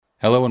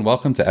Hello and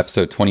welcome to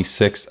episode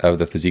 26 of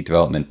the Physique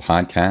Development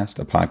Podcast,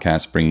 a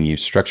podcast bringing you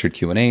structured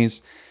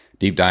Q&As,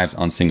 deep dives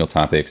on single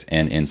topics,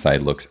 and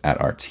inside looks at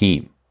our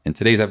team. In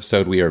today's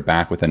episode, we are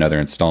back with another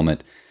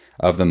installment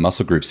of the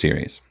Muscle Group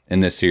series.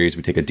 In this series,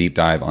 we take a deep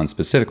dive on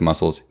specific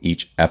muscles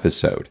each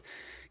episode.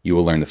 You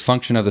will learn the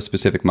function of the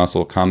specific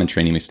muscle, common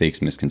training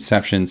mistakes,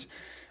 misconceptions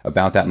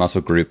about that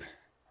muscle group,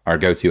 our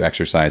go-to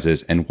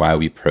exercises, and why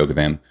we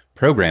program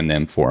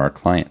them for our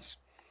clients.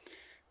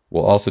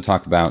 We'll also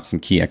talk about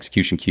some key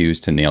execution cues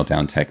to nail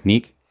down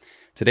technique.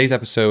 Today's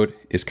episode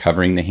is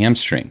covering the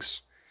hamstrings,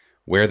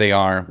 where they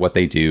are, what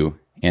they do,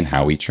 and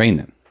how we train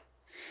them.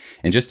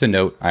 And just a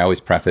note, I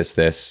always preface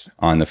this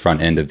on the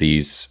front end of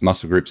these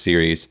muscle group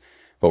series,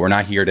 but we're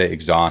not here to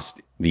exhaust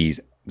the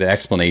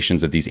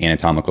explanations of these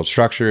anatomical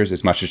structures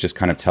as much as just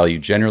kind of tell you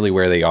generally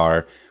where they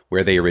are,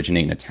 where they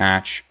originate and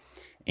attach,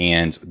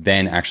 and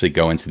then actually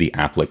go into the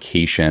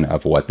application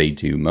of what they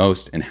do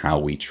most and how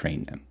we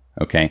train them.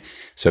 Okay,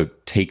 so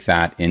take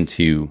that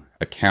into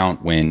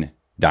account when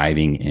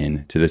diving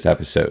into this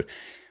episode.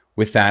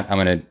 With that, I'm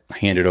going to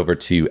hand it over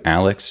to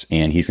Alex,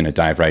 and he's going to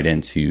dive right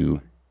into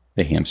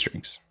the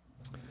hamstrings.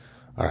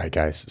 All right,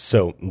 guys.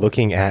 So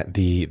looking at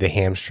the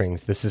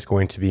hamstrings, this is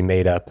going to be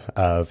made up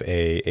of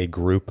a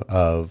group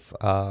of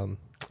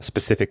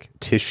specific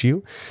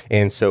tissue.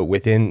 And so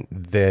within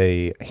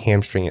the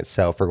hamstring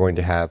itself, we're going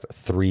to have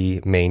three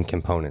main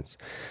components.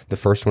 The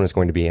first one is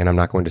going to be, and I'm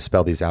not going to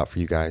spell these out for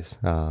you guys.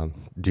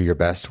 Do your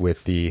best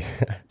with the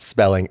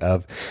spelling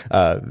of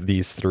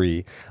these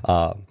three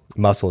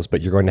muscles, but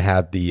you're going to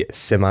have the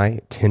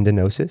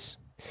semitendinosus.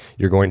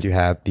 You're going to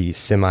have the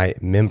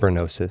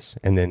semimembranosus,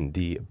 and then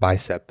the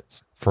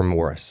biceps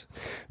femoris.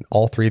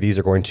 All three of these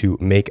are going to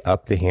make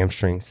up the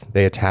hamstrings.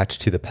 They attach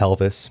to the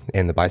pelvis,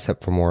 and the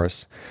bicep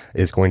femoris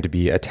is going to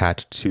be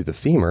attached to the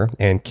femur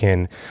and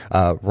can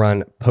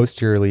run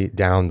posteriorly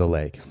down the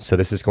leg. So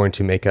this is going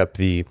to make up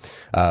the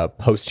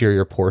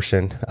posterior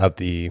portion of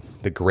the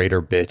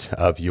greater bit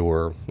of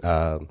your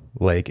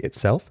leg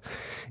itself.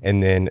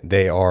 And then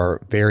they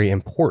are very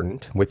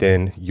important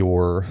within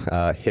your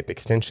hip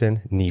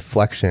extension, knee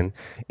flexion,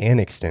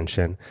 and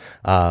extension,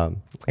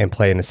 and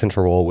play an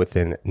essential role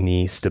within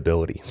knee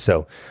stability.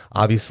 So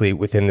obviously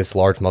within this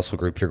large muscle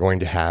group, you're going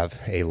to have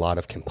a lot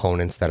of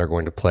components that are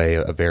going to play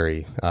a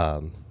very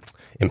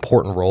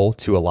important role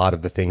to a lot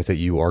of the things that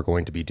you are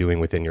going to be doing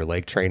within your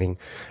leg training,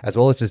 as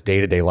well as just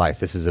day-to-day life.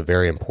 This is a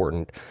very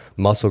important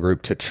muscle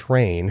group to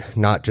train,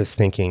 not just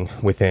thinking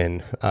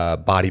within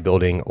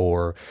bodybuilding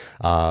or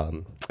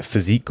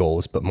physique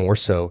goals, but more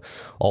so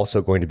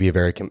also going to be a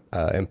very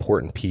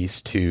important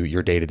piece to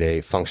your day-to-day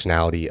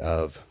functionality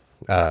of,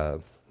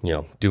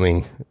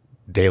 doing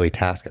daily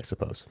tasks, I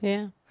suppose.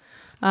 Yeah.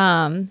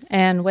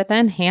 And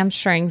within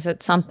hamstrings,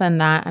 it's something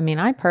that,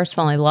 I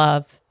personally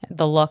love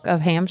the look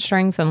of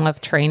hamstrings and love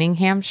training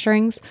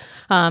hamstrings.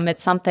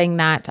 It's something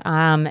that,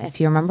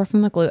 if you remember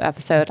from the glute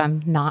episode,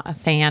 I'm not a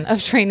fan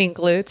of training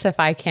glutes. If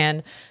I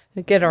can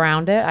get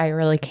around it, I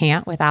really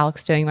can't with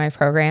Alex doing my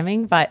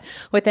programming. But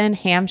within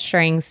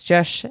hamstrings,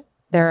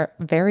 they're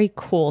very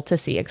cool to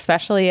see,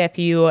 especially if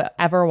you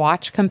ever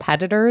watch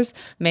competitors,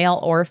 male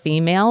or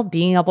female,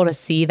 being able to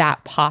see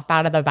that pop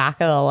out of the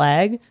back of the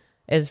leg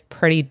is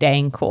pretty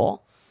dang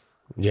cool.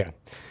 Yeah.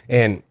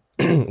 And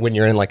when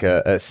you're in like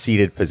a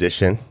seated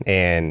position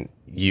and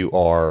you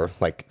are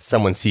like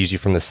someone sees you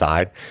from the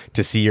side,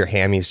 to see your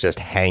hammies just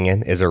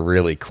hanging is a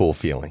really cool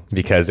feeling,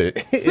 because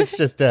it's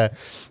just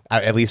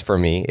at least for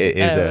me, it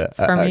is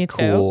a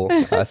cool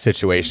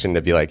situation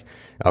to be like,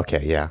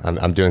 okay, yeah,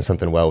 I'm doing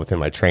something well within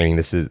my training.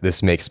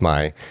 This makes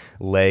my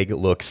leg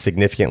look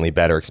significantly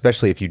better,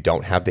 especially if you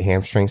don't have the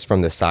hamstrings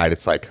from the side.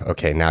 It's like,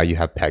 okay, now you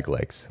have peg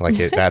legs. Like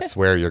that's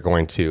where you're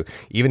going to,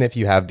 even if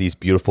you have these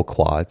beautiful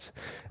quads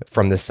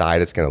from the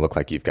side, it's going to look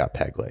like you've got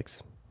peg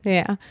legs.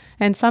 Yeah.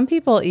 And some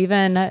people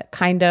even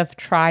kind of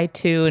try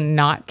to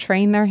not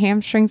train their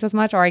hamstrings as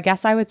much, or I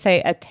guess I would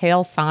say a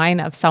tail sign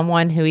of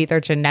someone who either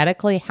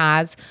genetically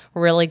has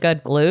really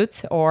good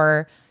glutes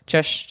or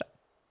just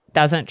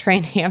doesn't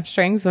train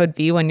hamstrings would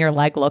be when your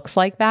leg looks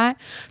like that.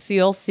 So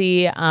you'll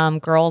see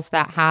girls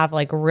that have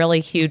like really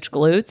huge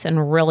glutes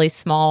and really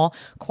small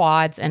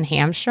quads and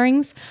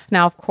hamstrings.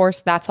 Now, of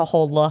course, that's a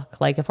whole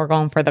look, like if we're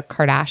going for the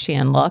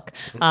Kardashian look,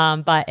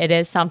 but it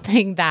is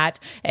something that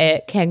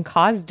it can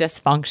cause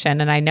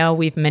dysfunction. And I know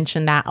we've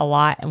mentioned that a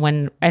lot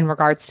when in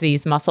regards to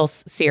these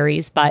muscles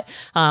series, but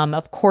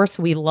of course,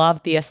 we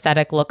love the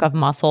aesthetic look of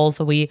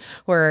muscles. We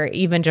were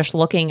even just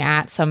looking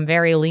at some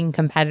very lean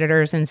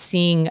competitors and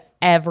seeing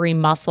every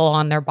muscle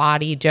on their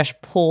body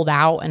just pulled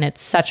out, and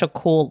it's such a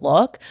cool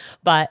look.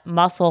 But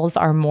muscles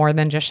are more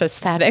than just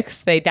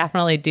aesthetics. They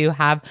definitely do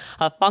have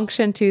a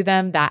function to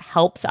them that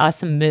helps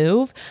us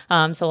move.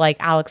 So like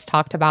Alex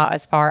talked about,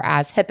 as far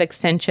as hip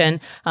extension,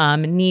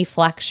 knee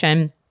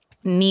flexion,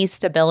 knee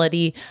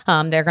stability,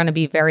 they're going to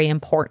be very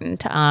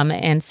important.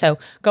 And so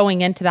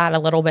going into that a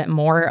little bit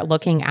more,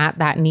 looking at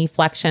that knee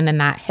flexion and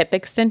that hip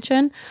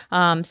extension.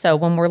 So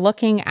when we're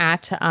looking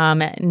at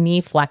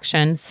knee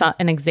flexion,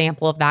 an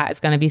example of that is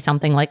going to be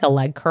something like a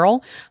leg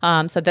curl.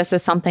 So this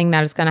is something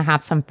that is going to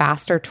have some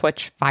faster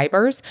twitch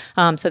fibers.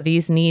 So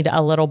these need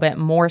a little bit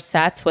more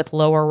sets with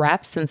lower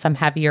reps and some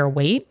heavier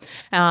weight.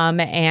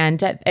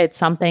 And it's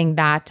something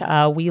that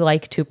we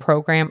like to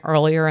program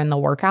earlier in the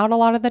workout a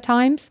lot of the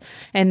times.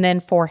 And then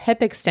for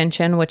hip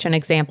extension, which an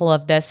example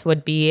of this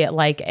would be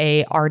like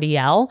a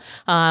RDL,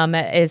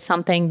 is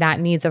something that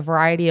needs a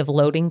variety of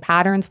loading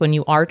patterns when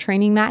you are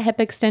training that hip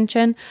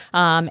extension.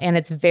 And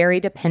it's very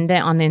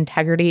dependent on the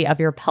integrity of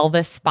your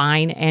pelvis,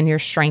 spine, and your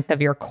strength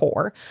of your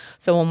core.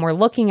 So when we're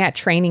looking at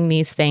training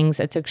these things,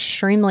 it's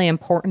extremely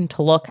important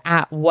to look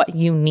at what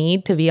you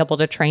need to be able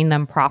to train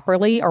them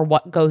properly, or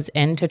what goes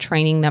into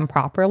training them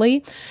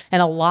properly.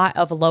 And a lot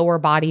of lower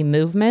body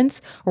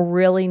movements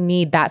really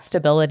need that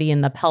stability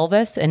in the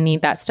pelvis and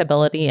need that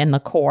stability in the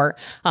core,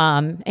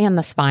 and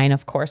the spine.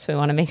 Of course, we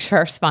want to make sure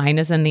our spine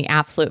is in the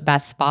absolute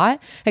best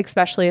spot,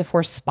 especially if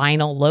we're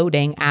spinal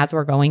loading as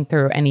we're going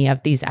through any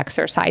of these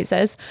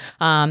exercises.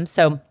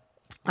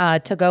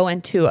 To go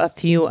into a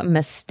few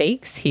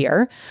mistakes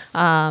here.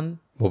 Well,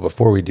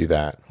 before we do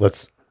that,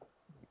 let's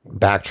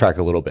backtrack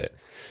a little bit.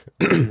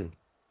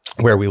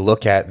 Where we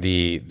look at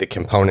the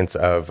components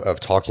of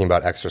talking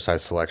about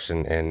exercise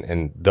selection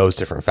and those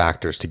different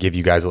factors to give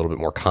you guys a little bit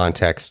more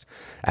context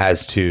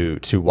as to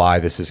why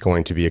this is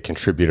going to be a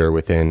contributor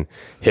within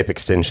hip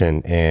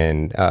extension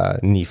and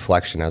knee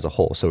flexion as a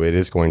whole. So it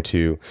is going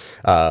to,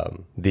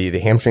 the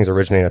hamstrings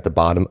originate at the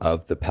bottom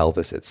of the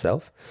pelvis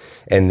itself,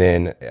 and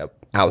then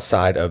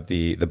outside of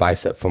the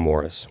bicep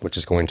femoris, which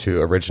is going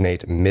to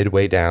originate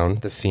midway down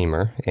the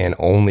femur and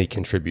only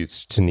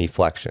contributes to knee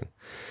flexion.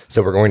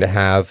 So we're going to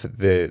have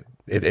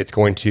it's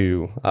going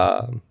to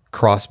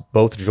cross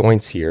both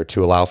joints here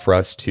to allow for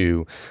us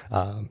to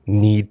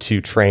need to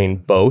train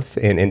both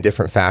in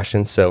different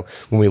fashions. So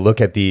when we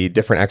look at the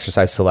different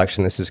exercise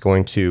selection, this is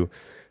going to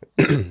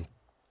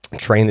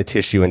train the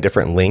tissue in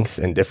different lengths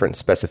and different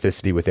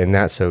specificity within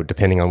that. So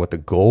depending on what the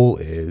goal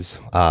is,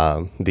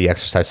 the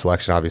exercise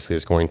selection obviously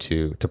is going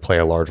to play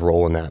a large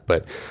role in that.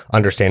 But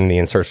understanding the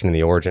insertion and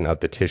the origin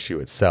of the tissue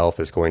itself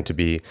is going to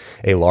be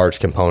a large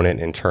component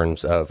in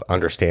terms of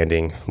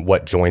understanding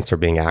what joints are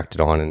being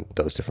acted on and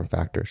those different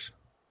factors.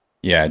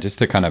 Yeah, just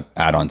to kind of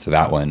add on to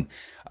that one,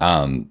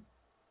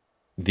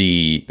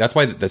 that's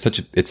why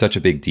it's such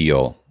a big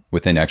deal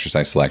within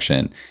exercise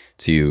selection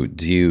to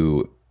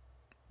do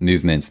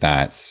movements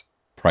that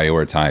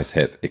prioritize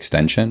hip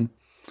extension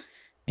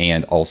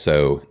and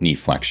also knee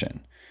flexion,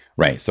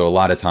 right? So a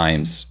lot of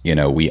times,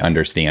 we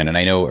understand, and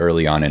I know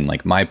early on in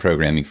like my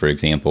programming, for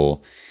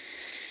example,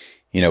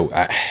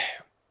 I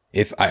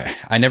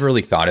never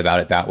really thought about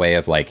it that way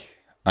of like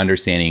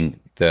understanding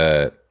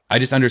I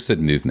just understood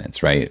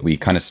movements, right? We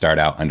kind of start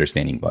out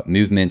understanding what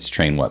movements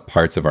train what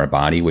parts of our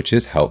body, which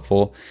is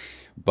helpful.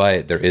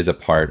 But there is a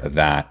part of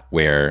that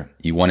where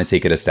you want to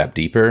take it a step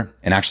deeper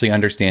and actually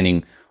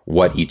understanding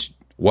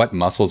what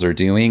muscles are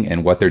doing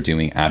and what they're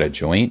doing at a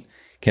joint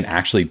can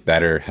actually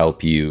better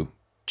help you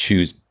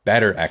choose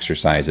better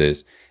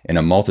exercises in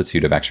a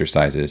multitude of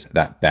exercises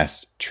that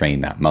best train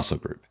that muscle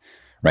group,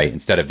 right?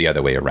 Instead of the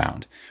other way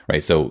around,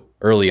 right? So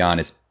early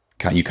on,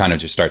 you kind of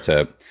just start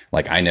to,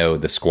 like, I know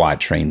the squat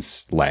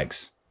trains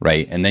legs,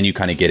 right? And then you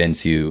kind of get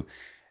into,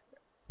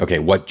 okay,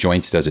 what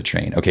joints does it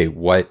train? Okay,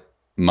 what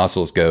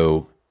muscles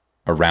go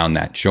around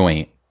that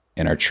joint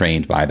and are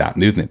trained by that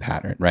movement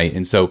pattern, right?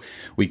 And so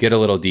we get a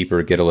little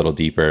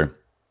deeper.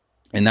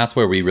 And that's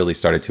where we really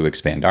started to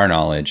expand our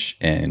knowledge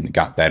and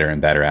got better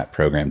and better at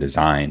program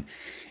design.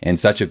 And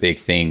such a big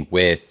thing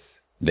with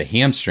the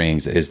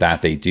hamstrings is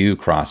that they do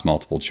cross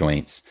multiple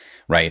joints,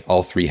 right?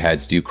 All three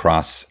heads do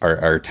cross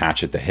or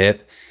attach at the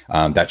hip.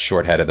 That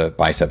short head of the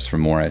biceps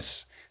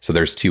femoris. So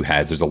there's two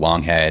heads. There's a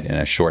long head and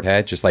a short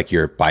head, just like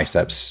your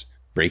biceps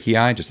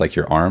brachii, just like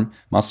your arm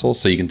muscles.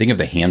 So you can think of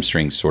the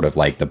hamstrings sort of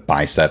like the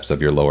biceps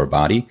of your lower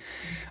body,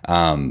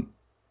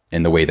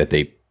 in the way that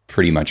they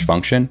pretty much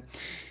function.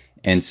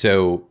 And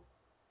so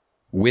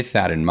with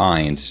that in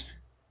mind,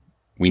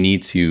 we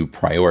need to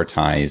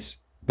prioritize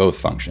both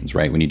functions,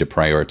 right? We need to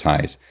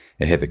prioritize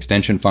a hip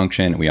extension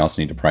function. We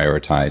also need to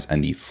prioritize a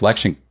knee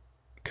flexion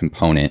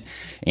component.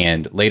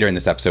 And later in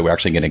this episode, we're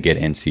actually going to get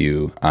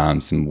into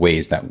some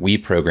ways that we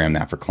program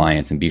that for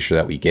clients and be sure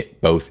that we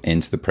get both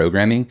into the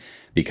programming,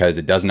 because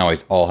it doesn't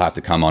always all have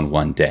to come on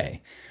one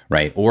day,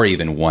 right? Or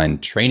even one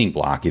training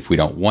block if we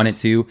don't want it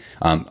to,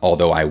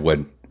 although I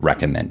would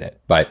recommend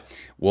it. But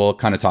we'll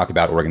kind of talk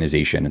about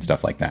organization and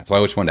stuff like that. So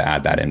I just wanted to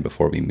add that in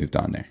before we moved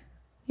on there.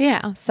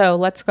 Yeah. So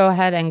let's go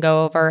ahead and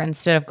go over,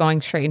 instead of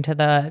going straight into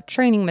the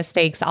training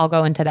mistakes, I'll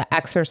go into the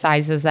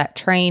exercises that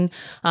train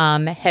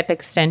hip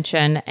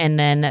extension, and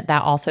then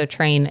that also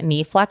train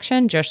knee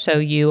flexion, just so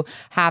you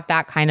have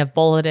that kind of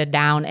bulleted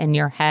down in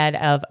your head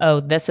of,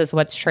 oh, this is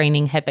what's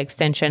training hip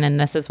extension and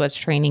this is what's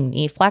training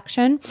knee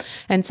flexion.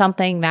 And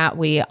something that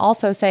we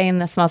also say in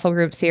this muscle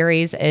group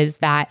series is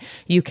that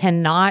you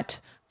cannot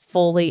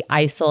fully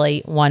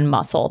isolate one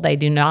muscle. They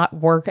do not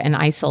work in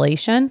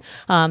isolation.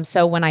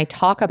 So when I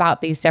talk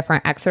about these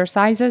different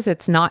exercises,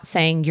 it's not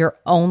saying you're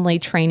only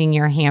training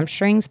your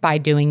hamstrings by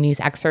doing these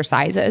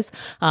exercises.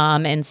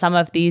 And some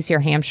of these,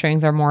 your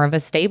hamstrings are more of a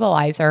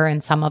stabilizer,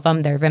 and some of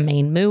them, they're the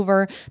main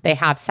mover. They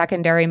have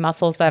secondary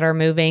muscles that are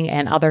moving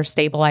and other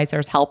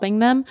stabilizers helping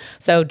them.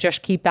 So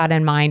just keep that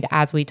in mind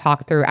as we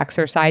talk through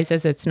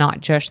exercises. It's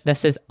not just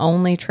this is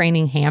only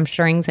training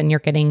hamstrings and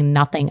you're getting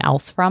nothing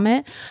else from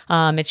it.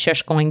 It's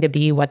just going to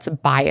be what's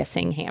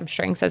biasing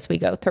hamstrings as we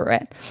go through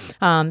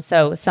it.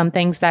 So some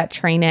things that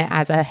train it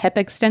as a hip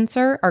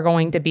extensor are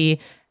going to be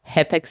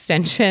hip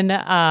extension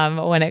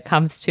when it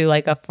comes to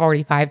like a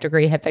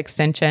 45-degree hip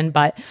extension,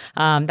 but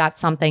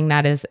that's something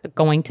that is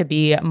going to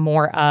be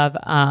more of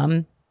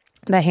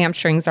the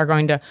hamstrings are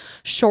going to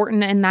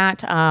shorten in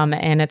that.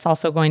 And it's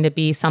also going to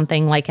be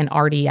something like an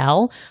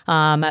RDL.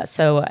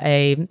 So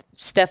a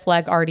stiff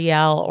leg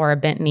RDL or a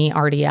bent knee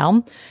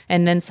RDL.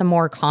 And then some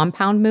more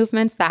compound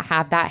movements that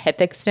have that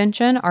hip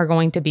extension are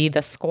going to be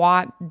the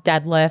squat,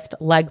 deadlift,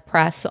 leg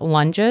press,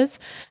 lunges.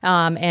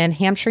 And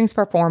hamstrings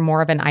perform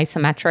more of an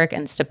isometric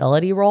and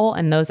stability role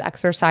in those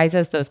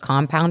exercises, those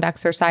compound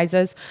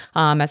exercises,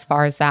 as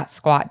far as that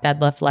squat,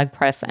 deadlift, leg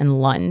press,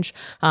 and lunge.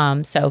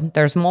 So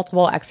there's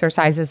multiple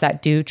exercises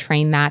that do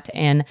train that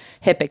in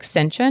hip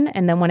extension.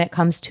 And then when it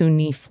comes to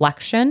knee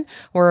flexion,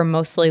 we're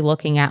mostly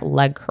looking at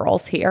leg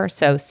curls here.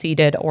 So seated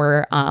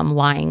or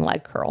lying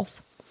leg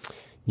curls.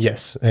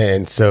 Yes,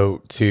 and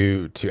so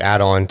to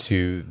add on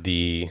to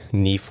the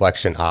knee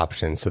flexion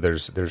option, so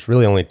there's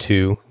really only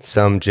two.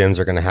 Some gyms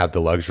are going to have the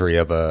luxury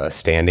of a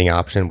standing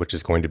option, which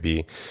is going to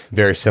be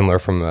very similar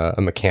from a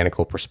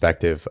mechanical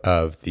perspective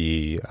of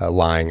the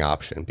lying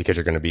option, because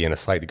you're going to be in a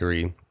slight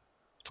degree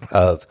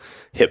of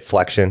hip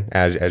flexion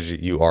as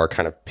you are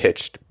kind of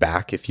pitched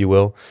back, if you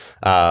will.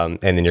 And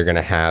then you're going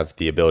to have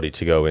the ability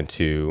to go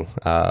into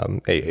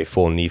a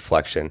full knee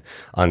flexion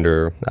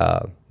under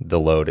the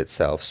load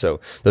itself. So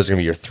those are going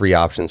to be your three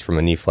options from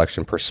a knee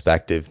flexion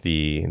perspective.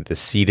 The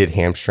seated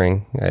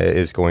hamstring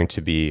is going to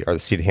be, or the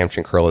seated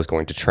hamstring curl is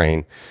going to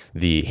train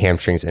the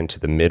hamstrings into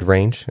the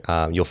mid-range.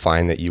 You'll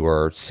find that you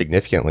are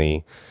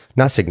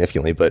not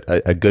significantly, but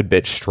a good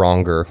bit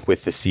stronger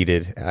with the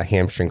seated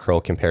hamstring curl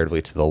comparatively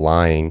to the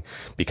lying,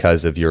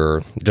 because of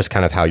your just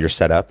kind of how you're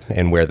set up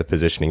and where the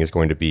positioning is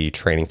going to be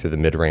training through the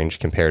mid-range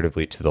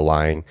comparatively to the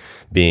lying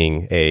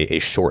being a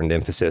shortened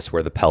emphasis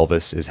where the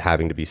pelvis is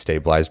having to be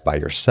stabilized by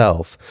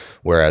yourself.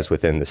 Whereas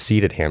within the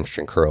seated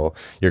hamstring curl,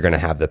 you're going to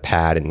have the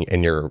pad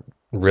and you're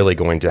really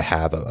going to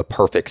have a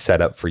perfect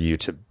setup for you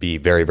to be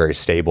very, very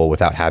stable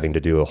without having to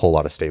do a whole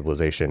lot of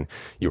stabilization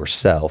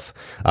yourself.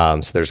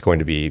 So there's going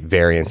to be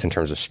variance in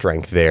terms of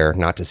strength there.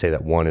 Not to say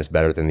that one is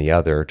better than the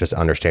other, just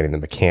understanding the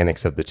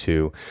mechanics of the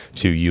two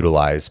to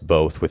utilize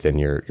both within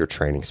your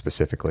training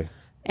specifically.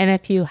 And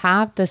if you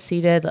have the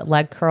seated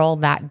leg curl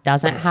that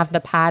doesn't have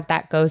the pad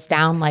that goes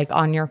down like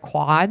on your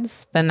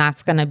quads, then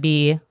that's going to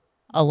be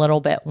a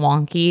little bit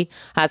wonky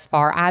as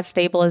far as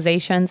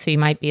stabilization. So you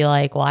might be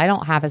like, well, I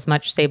don't have as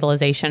much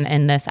stabilization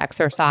in this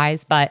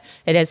exercise, but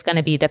it is going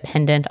to be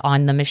dependent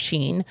on the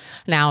machine.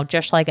 Now,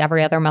 just like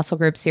every other muscle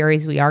group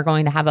series, we are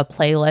going to have a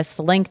playlist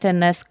linked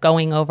in this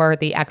going over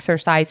the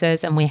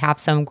exercises, and we have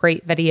some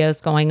great videos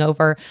going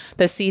over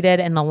the seated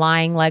and the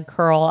lying leg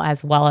curl,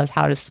 as well as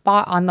how to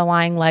spot on the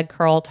lying leg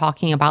curl,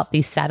 talking about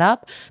the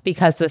setup,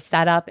 because the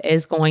setup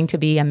is going to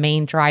be a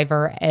main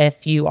driver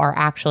if you are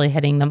actually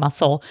hitting the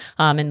muscle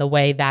in the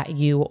way that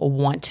you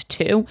want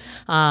to.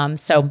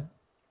 So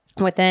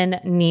within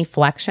knee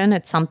flexion,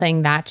 it's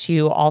something that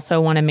you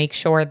also want to make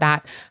sure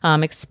that,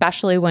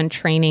 especially when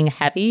training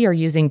heavy, you're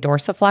using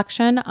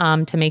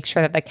dorsiflexion to make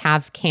sure that the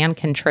calves can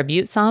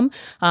contribute some,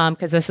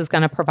 because this is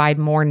going to provide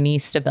more knee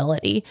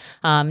stability.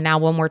 Now,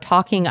 when we're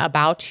talking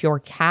about your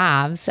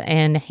calves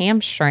and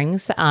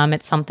hamstrings,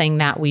 it's something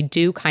that we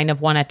do kind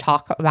of want to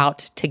talk about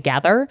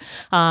together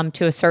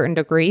to a certain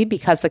degree,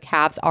 because the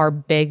calves are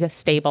big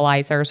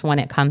stabilizers when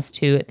it comes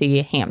to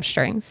the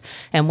hamstrings.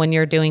 And when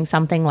you're doing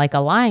something like a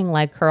lying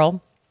leg curl,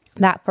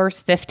 that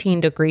first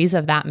 15 degrees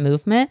of that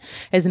movement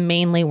is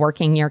mainly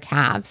working your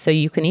calves. So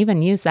you can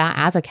even use that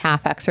as a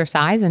calf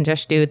exercise and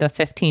just do the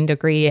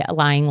 15-degree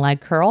lying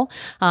leg curl.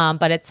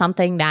 But it's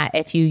something that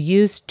if you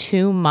use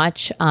too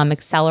much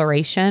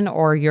acceleration,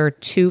 or you're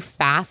too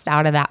fast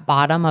out of that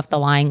bottom of the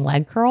lying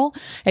leg curl,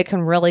 it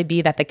can really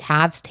be that the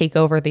calves take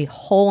over the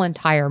whole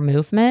entire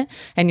movement,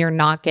 and you're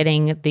not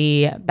getting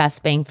the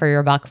best bang for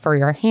your buck for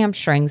your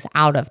hamstrings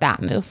out of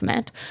that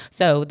movement.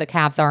 So the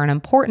calves are an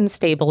important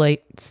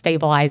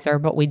stabilizer stabilizer,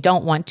 but we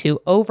don't want to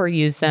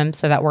overuse them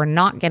so that we're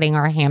not getting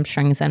our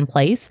hamstrings in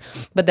place.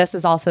 But this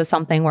is also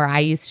something where I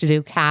used to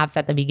do calves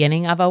at the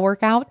beginning of a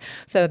workout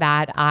so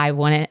that I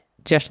wouldn't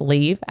just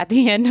leave at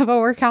the end of a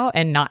workout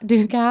and not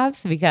do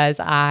calves,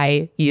 because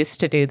I used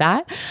to do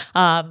that.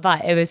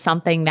 But it was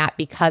something that,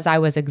 because I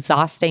was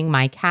exhausting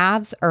my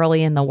calves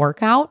early in the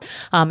workout,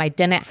 I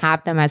didn't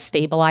have them as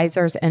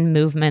stabilizers in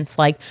movements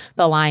like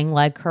the lying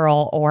leg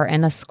curl or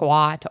in a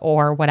squat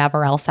or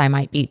whatever else I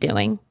might be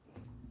doing.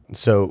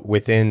 So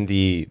within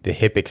the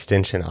hip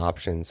extension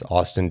options,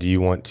 Austin, do you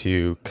want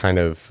to kind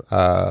of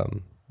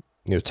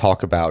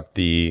talk about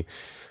the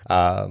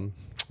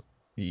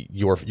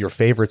your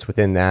favorites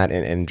within that,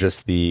 and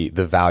just the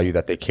value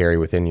that they carry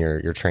within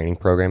your training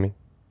programming?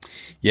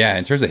 Yeah,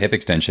 in terms of hip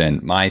extension,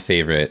 my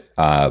favorite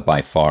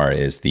by far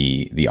is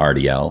the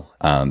RDL.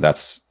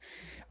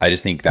 I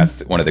just think that's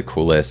one of the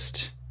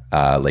coolest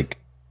like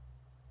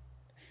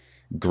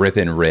grip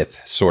and rip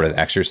sort of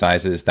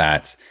exercises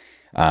that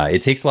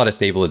it takes a lot of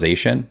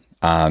stabilization.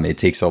 It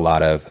takes a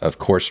lot of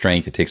core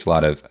strength. It takes a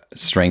lot of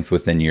strength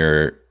within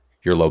your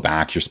low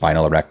back, your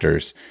spinal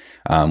erectors,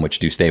 which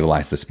do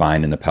stabilize the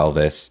spine and the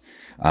pelvis.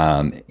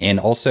 And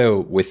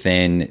also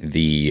within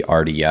the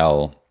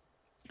RDL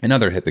and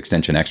other hip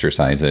extension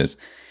exercises,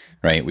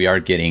 right, we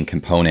are getting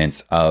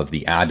components of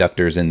the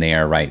adductors in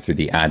there, right, through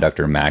the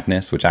adductor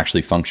magnus, which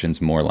actually functions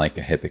more like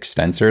a hip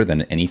extensor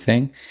than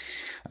anything.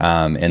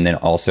 And then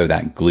also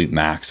that glute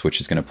max,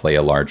 which is going to play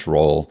a large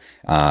role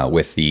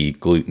with the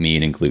glute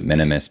med and glute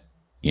minimus,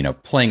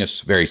 playing a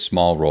very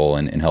small role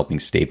in helping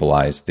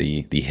stabilize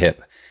the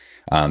hip.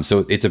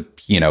 So it's a,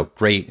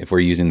 great if we're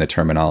using the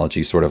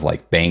terminology sort of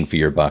like bang for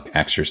your buck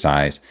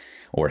exercise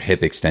or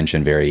hip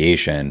extension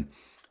variation.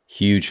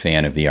 Huge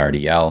fan of the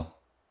RDL.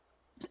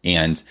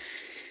 And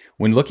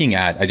when looking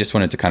at, I just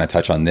wanted to kind of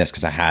touch on this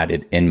because I had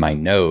it in my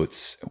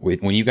notes.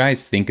 When you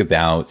guys think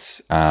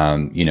about,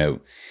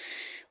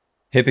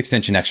 hip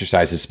extension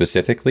exercises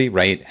specifically,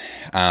 right?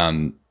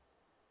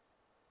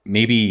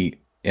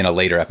 Maybe in a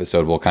later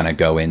episode, we'll kind of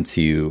go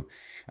into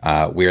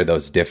where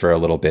those differ a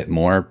little bit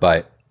more,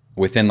 but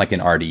within like an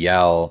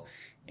RDL,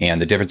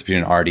 and the difference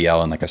between an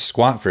RDL and like a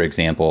squat, for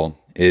example,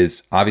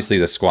 is obviously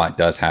the squat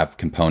does have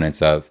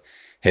components of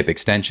hip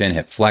extension,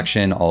 hip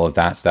flexion, all of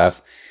that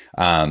stuff.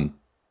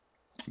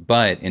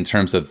 But in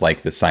terms of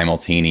like the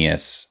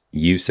simultaneous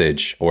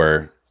usage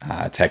or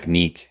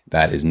technique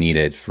that is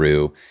needed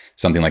through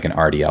something like an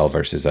RDL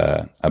versus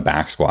a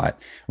back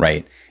squat,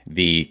 right?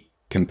 The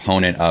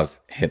component of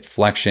hip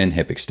flexion,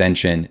 hip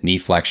extension, knee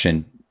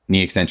flexion,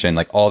 knee extension,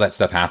 like all that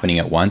stuff happening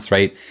at once,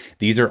 right?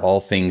 These are all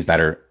things that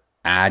are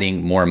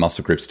adding more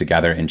muscle groups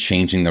together and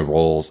changing the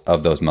roles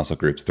of those muscle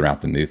groups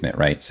throughout the movement,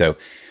 right? So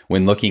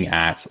when looking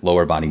at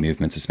lower body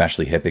movements,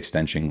 especially hip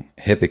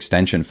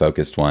extension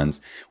focused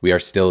ones, we are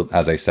still,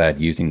 as I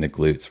said, using the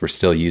glutes. We're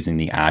still using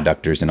the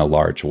adductors in a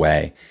large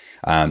way,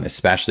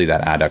 especially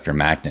that adductor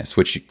magnus,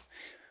 which,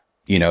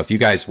 if you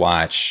guys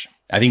watch,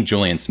 I think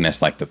Julian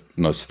Smith's like the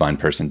most fun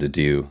person to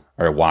do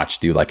or watch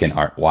to do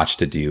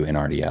an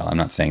RDL. I'm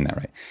not saying that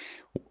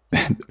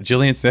right.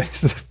 Julian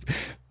Smith's the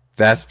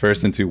best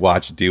person to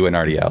watch do an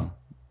RDL.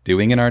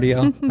 Doing an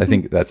RDL? I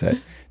think that's it.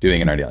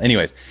 Doing an RDL.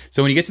 Anyways,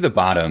 so when you get to the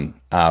bottom,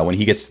 when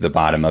he gets to the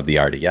bottom of the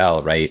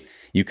RDL, right,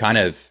 you kind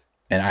of,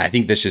 and I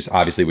think this just,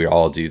 obviously we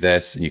all do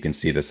this, and you can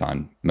see this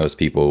on most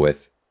people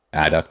with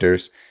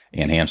adductors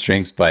and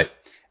hamstrings, but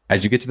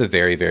as you get to the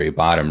very, very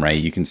bottom,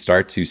 right, you can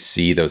start to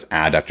see those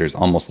adductors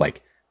almost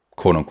like,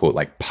 quote unquote,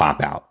 like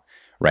pop out,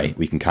 right?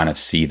 We can kind of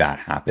see that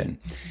happen.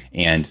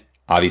 And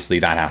obviously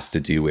that has to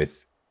do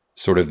with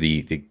sort of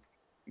the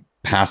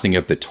passing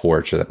of the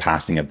torch or the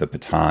passing of the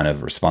baton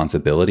of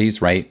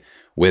responsibilities, right?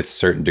 With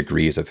certain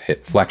degrees of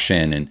hip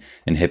flexion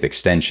and hip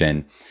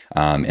extension.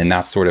 And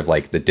that's sort of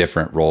like the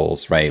different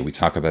roles, right? We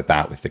talk about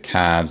that with the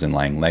calves and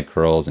lying leg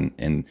curls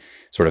and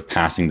sort of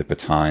passing the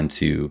baton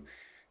to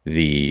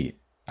the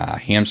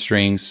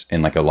hamstrings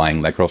and like a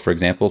lying leg curl, for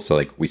example. So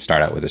like we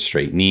start out with a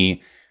straight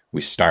knee.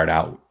 We start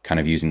out kind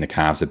of using the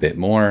calves a bit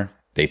more.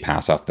 They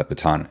pass off the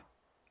baton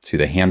to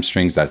the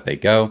hamstrings as they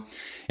go.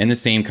 And the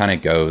same kind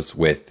of goes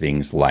with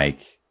things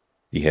like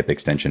the hip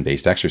extension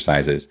based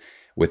exercises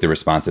with the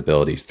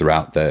responsibilities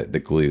throughout the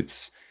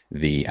glutes,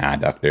 the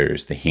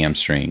adductors, the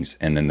hamstrings,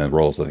 and then the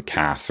roles of the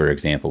calf, for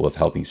example, of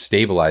helping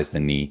stabilize the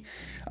knee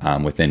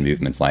within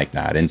movements like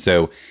that. And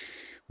so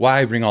why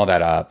I bring all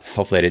that up,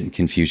 hopefully I didn't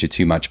confuse you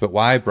too much, but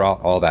why I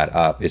brought all that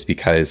up is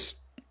because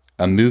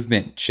a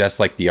movement just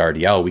like the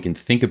RDL, we can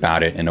think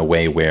about it in a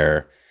way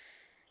where,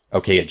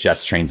 okay, it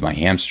just trains my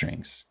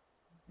hamstrings.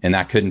 And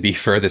that couldn't be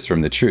furthest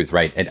from the truth,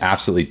 right? It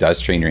absolutely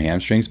does train your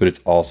hamstrings, but it's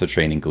also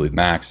training glute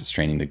max. It's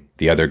training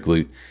the other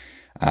glute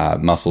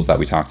muscles that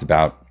we talked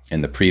about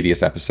in the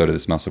previous episode of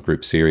this muscle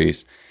group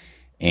series,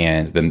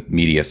 and the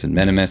medius and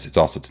minimus. It's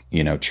also,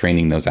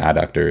 training those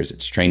adductors.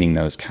 It's training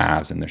those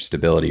calves and their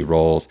stability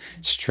roles.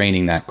 It's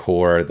training that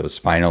core, those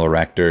spinal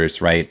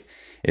erectors, right?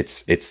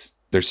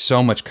 There's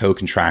so much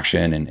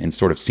co-contraction and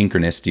sort of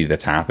synchronicity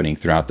that's happening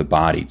throughout the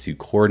body to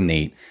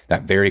coordinate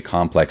that very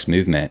complex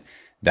movement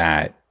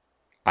that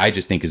I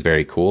just think is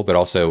very cool, but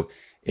also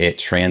it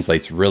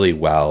translates really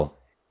well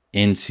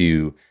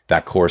into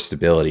that core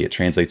stability. It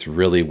translates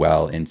really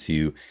well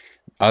into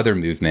other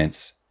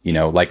movements,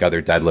 like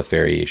other deadlift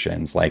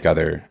variations, like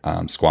other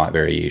squat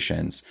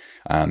variations,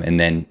 and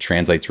then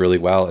translates really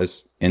well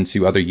as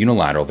into other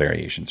unilateral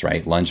variations,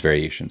 right? Lunge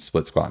variations,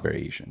 split squat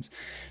variations.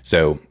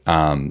 So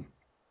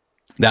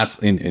that's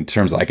in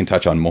terms of, I can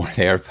touch on more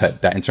there,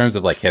 but that in terms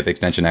of like hip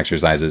extension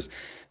exercises,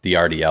 the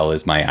RDL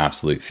is my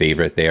absolute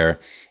favorite there.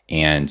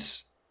 And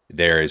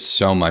there is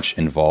so much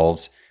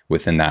involved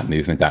within that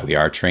movement that we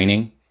are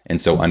training.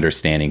 And so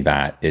understanding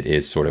that it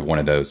is sort of one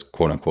of those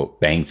quote unquote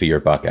bang for your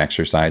buck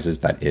exercises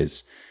that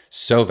is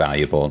so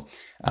valuable.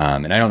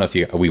 And I don't know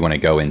if we want to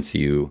go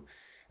into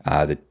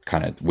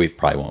we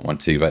probably won't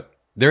want to, but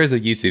there is a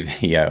YouTube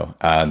video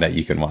that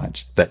you can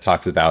watch that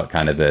talks about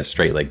kind of the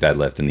straight leg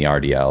deadlift and the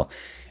RDL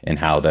and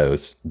how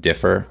those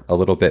differ a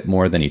little bit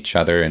more than each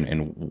other,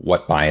 and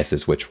what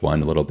biases which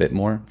one a little bit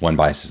more. One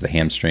biases the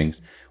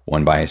hamstrings,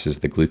 one biases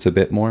the glutes a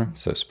bit more.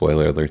 So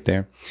spoiler alert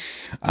there.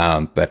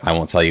 But I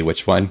won't tell you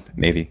which one,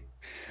 maybe.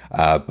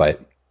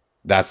 But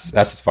that's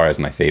as far as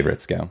my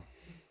favorites go.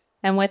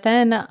 And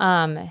within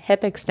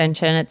hip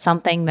extension, it's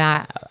something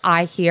that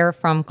I hear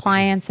from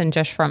clients and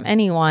just from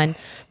anyone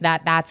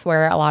that's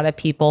where a lot of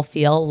people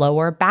feel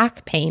lower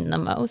back pain the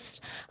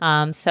most.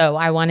 So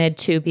I wanted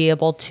to be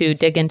able to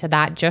dig into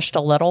that just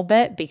a little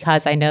bit,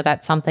 because I know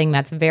that's something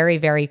that's very,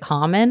 very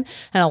common.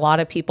 And a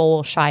lot of people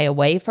will shy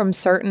away from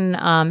certain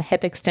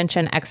hip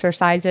extension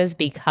exercises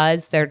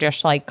because they're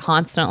just like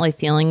constantly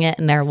feeling it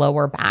in their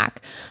lower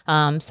back.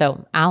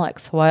 So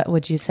Alex, what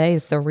would you say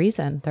is the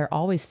reason they're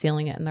always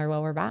feeling it in their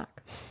lower back?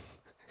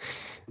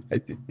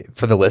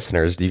 For the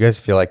listeners, do you guys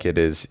feel like it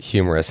is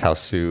humorous how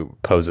Sue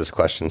poses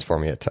questions for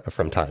me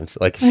from times?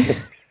 Like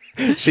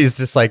she's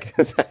just like,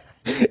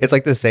 it's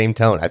like the same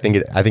tone. I think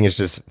it's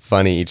just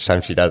funny each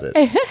time she does it.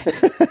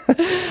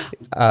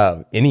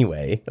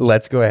 Anyway,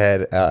 let's go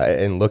ahead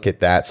and look at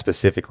that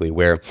specifically,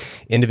 where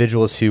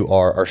individuals who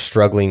are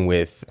struggling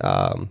with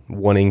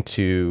wanting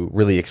to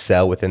really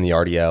excel within the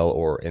RDL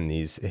or in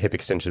these hip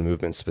extension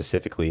movements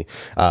specifically,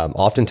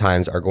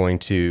 oftentimes are going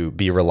to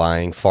be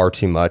relying far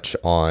too much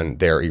on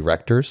their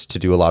erectors to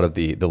do a lot of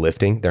the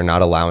lifting. They're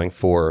not allowing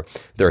for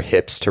their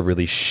hips to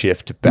really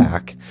shift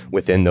back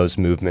within those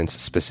movements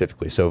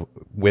specifically. So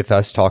with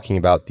us talking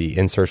about the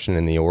insertion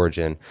and the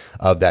origin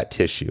of that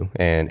tissue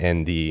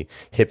and the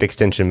hip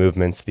extension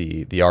movements,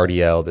 the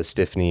RDL, the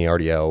stiff knee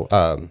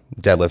RDL,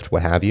 deadlift,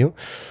 what have you,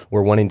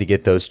 we're wanting to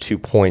get those 2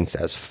 points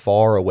as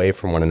far away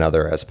from one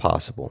another as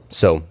possible.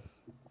 So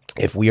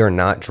if we are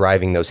not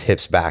driving those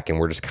hips back and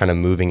we're just kind of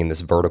moving in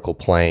this vertical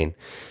plane,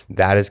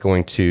 that is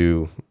going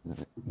to,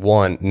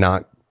 one,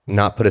 not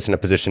put us in a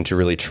position to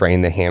really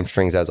train the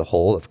hamstrings as a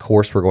whole. Of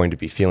course, we're going to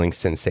be feeling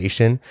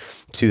sensation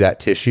to that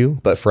tissue,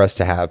 but for us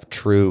to have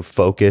true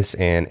focus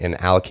and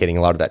allocating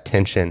a lot of that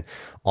tension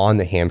on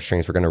the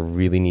hamstrings, we're going to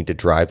really need to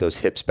drive those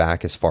hips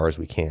back as far as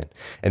we can.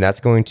 And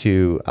that's going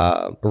to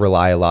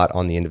rely a lot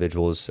on the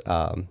individual's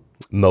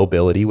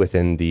mobility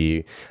within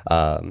the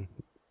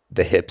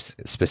hips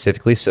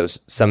specifically. So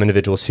some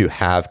individuals who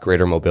have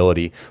greater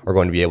mobility are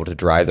going to be able to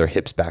drive their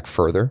hips back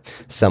further.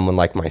 Someone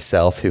like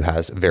myself who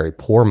has very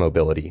poor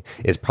mobility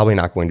is probably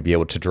not going to be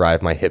able to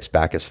drive my hips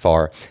back as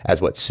far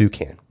as what Sue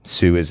can.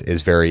 Sue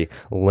is very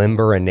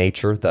limber in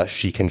nature, thus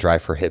she can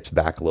drive her hips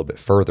back a little bit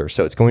further.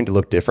 So it's going to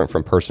look different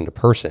from person to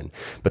person,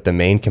 but the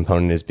main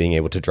component is being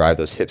able to drive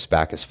those hips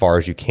back as far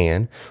as you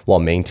can while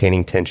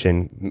maintaining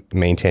tension,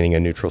 maintaining a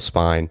neutral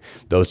spine,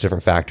 those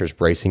different factors,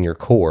 bracing your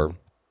core,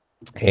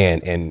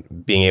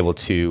 and being able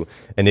to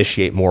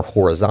initiate more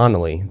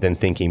horizontally than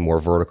thinking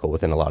more vertical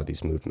within a lot of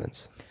these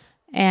movements.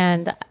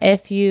 And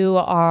if you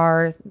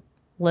are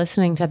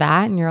listening to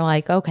that and you're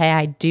like, okay,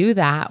 I do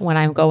that when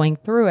I'm going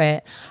through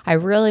it, I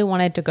really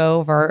wanted to go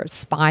over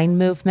spine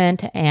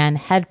movement and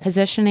head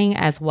positioning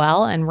as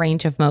well, and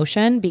range of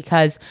motion,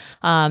 because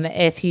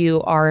if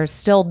you are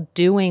still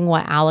doing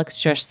what Alex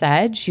just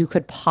said, you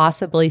could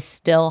possibly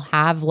still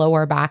have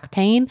lower back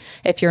pain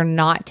if you're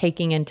not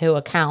taking into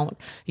account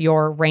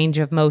your range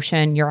of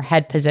motion, your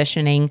head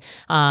positioning,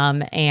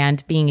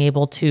 and being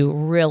able to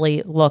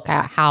really look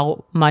at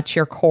how much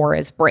your core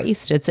is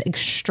braced. It's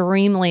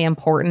extremely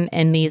important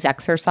in these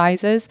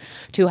exercises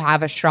to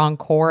have a strong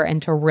core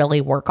and to really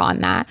work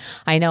on that.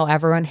 I know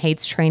everyone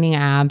hates training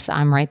abs.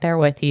 I'm right there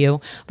with you,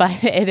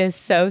 but it is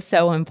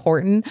so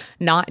important,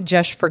 not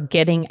just for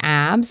getting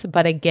abs,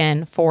 but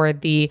again, for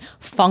the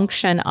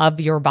function of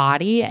your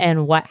body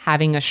and what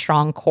having a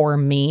strong core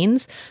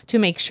means, to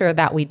make sure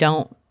that we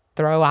don't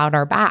throw out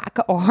our back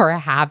or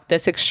have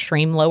this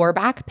extreme lower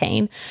back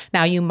pain.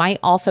 Now, you might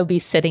also be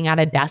sitting at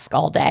a desk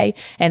all day.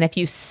 And if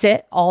you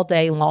sit all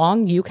day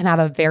long, you can have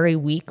a very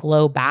weak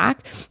low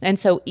back. And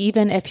so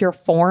even if your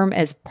form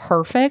is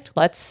perfect,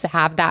 let's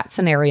have that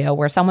scenario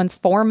where someone's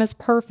form is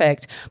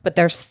perfect, but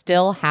they're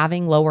still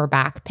having lower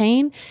back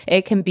pain.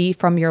 It can be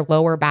from your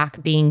lower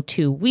back being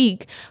too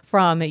weak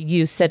from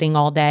you sitting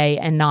all day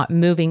and not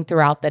moving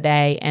throughout the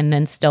day and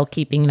then still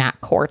keeping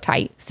that core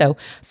tight. So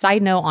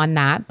side note on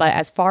that, but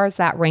as far far as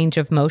that range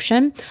of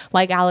motion,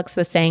 like Alex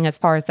was saying, as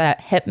far as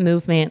that hip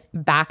movement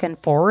back and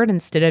forward,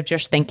 instead of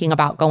just thinking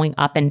about going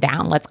up and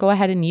down, let's go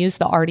ahead and use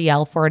the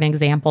RDL for an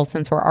example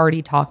since we're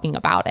already talking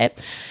about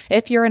it.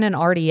 If you're in an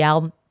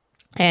RDL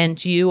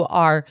and you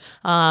are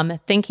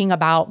thinking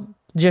about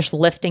just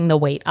lifting the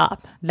weight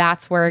up,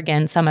 that's where,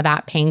 again, some of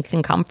that pain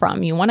can come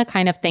from. You want to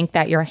kind of think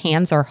that your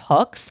hands are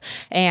hooks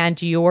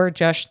and you're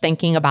just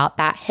thinking about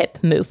that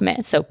hip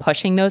movement. So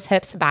pushing those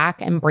hips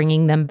back and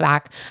bringing them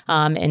back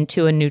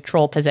into a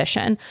neutral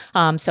position.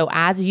 So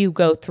as you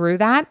go through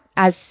that,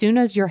 as soon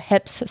as your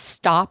hips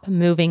stop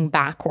moving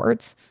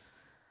backwards,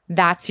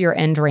 that's your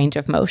end range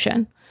of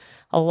motion.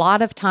 A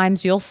lot of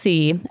times you'll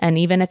see, and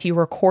even if you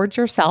record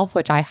yourself,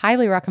 which I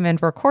highly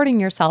recommend recording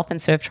yourself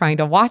instead of trying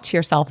to watch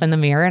yourself in the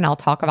mirror, and I'll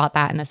talk about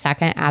that in a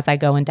second as I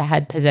go into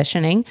head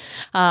positioning.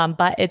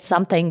 But it's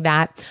something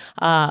that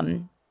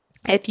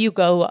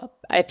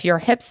if your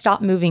hips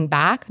stop moving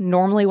back,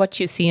 normally what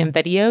you see in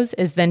videos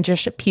is then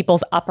just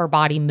people's upper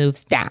body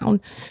moves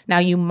down. Now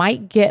you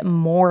might get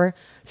more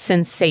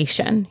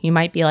sensation. You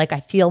might be like, I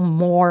feel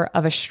more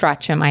of a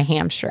stretch in my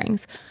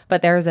hamstrings,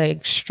 but there's an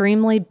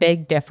extremely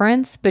big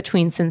difference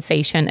between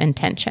sensation and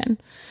tension.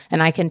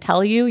 And I can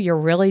tell you, you're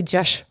really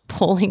just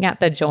pulling at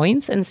the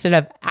joints instead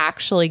of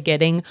actually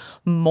getting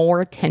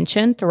more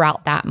tension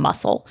throughout that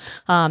muscle.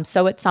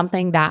 So it's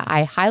something that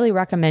I highly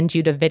recommend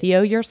you to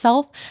video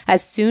yourself.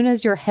 As soon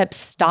as your hips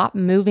stop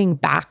moving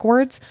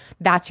backwards,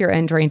 that's your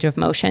end range of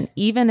motion,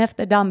 even if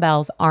the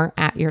dumbbells aren't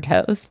at your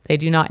toes. They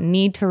do not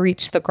need to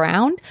reach the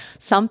ground.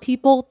 Some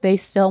people, they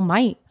still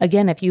might.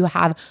 Again, if you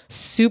have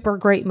super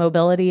great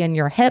mobility in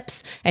your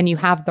hips and you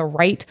have the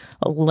right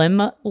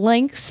limb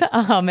lengths,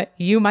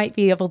 you might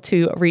be able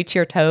to reach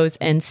your toes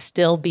and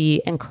still be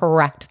in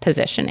correct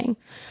positioning.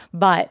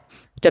 But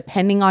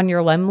depending on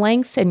your limb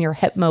lengths and your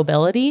hip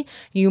mobility,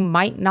 you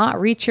might not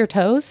reach your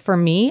toes. For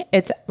me,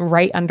 it's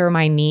right under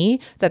my knee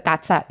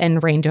that's that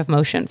end range of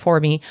motion for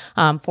me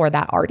for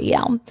that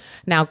RDL.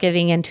 Now,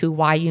 getting into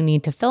why you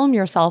need to film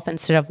yourself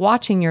instead of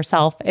watching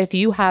yourself, if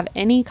you have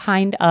any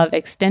kind of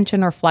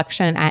extension or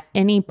flexion at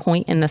any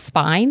point in the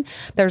spine,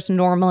 there's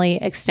normally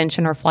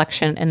extension or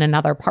flexion in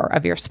another part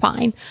of your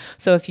spine.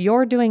 So if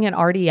you're doing an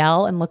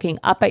RDL and looking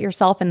up at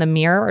yourself in the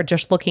mirror or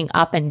just looking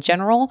up in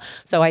general,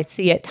 so I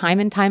see it time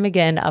and time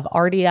again of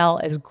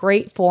RDL is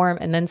great form,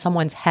 and then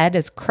someone's head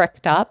is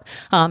cricked up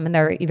and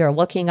they're either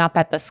looking up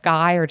at the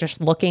sky or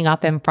just looking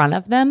up in front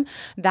of them.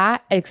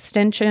 That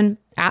extension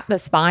at the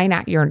spine,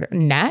 at your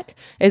neck,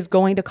 is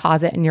going to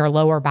cause it in your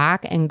lower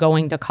back and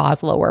going to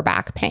cause lower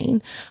back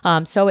pain.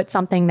 So it's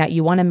something that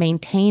you want to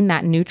maintain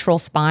that neutral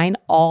spine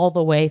all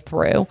the way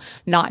through,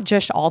 not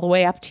just all the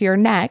way up to your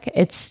neck.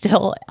 It's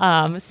still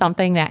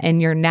something that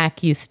in your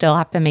neck, you still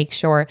have to make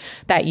sure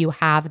that you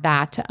have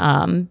that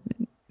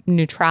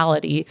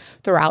neutrality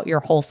throughout your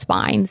whole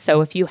spine.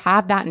 So if you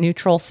have that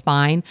neutral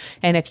spine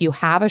and if you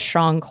have a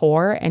strong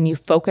core and you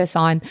focus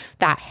on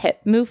that hip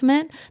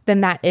movement,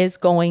 then that is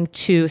going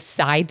to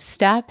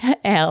sidestep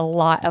a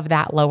lot of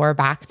that lower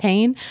back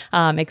pain,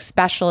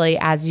 especially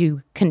as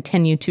you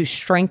continue to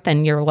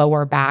strengthen your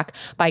lower back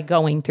by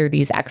going through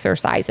these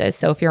exercises.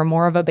 So if you're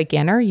more of a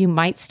beginner, you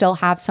might still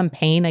have some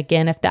pain,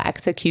 again, if the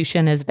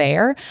execution is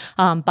there,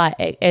 but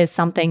it is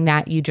something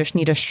that you just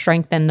need to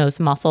strengthen those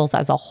muscles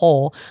as a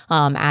whole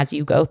as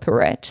you go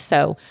through it.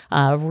 So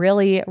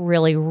really,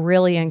 really,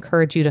 really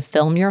encourage you to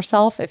film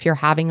yourself if you're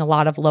having a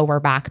lot of lower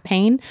back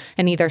pain,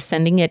 and either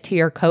sending it to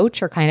your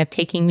coach or kind of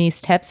taking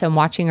these tips and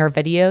watching our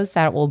videos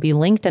that will be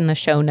linked in the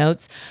show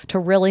notes to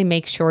really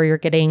make sure you're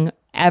getting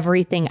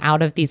everything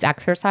out of these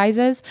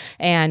exercises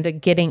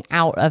and getting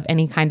out of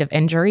any kind of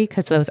injury,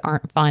 because those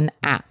aren't fun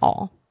at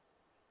all.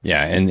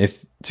 Yeah. And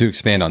if to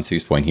expand on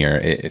Sue's point here,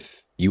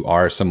 if you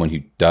are someone who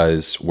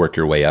does work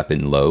your way up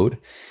in load,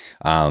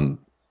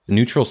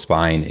 neutral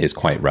spine is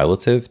quite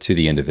relative to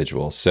the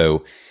individual.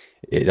 So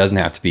it doesn't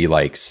have to be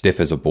like stiff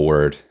as a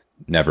board,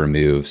 never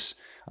moves.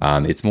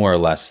 It's more or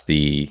less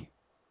the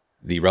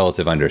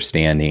relative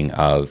understanding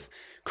of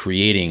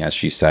creating, as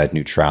she said,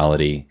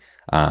 neutrality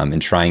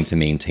and trying to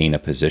maintain a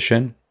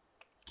position.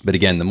 But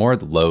again, the more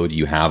load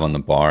you have on the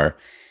bar,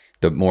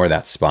 the more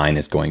that spine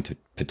is going to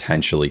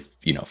potentially,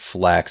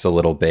 flex a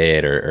little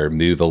bit or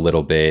move a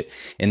little bit.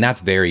 And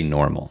that's very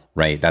normal,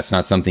 right? That's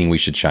not something we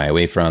should shy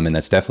away from. And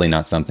that's definitely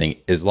not something,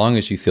 as long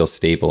as you feel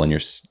stable and you're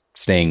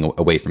staying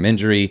away from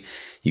injury,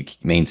 you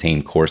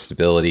maintain core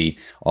stability,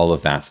 all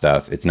of that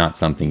stuff. It's not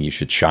something you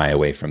should shy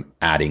away from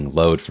adding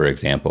load, for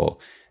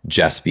example,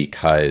 just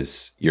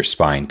because your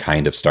spine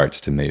kind of starts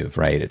to move,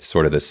 right? It's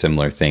sort of the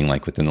similar thing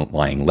like with the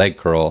lying leg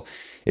curl.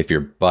 If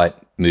your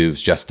butt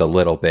moves just a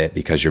little bit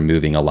because you're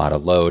moving a lot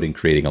of load and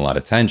creating a lot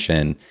of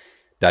tension,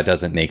 that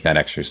doesn't make that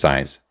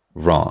exercise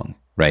wrong,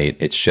 right?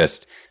 It's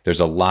just there's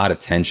a lot of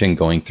tension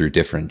going through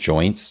different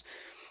joints.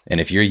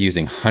 And if you're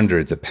using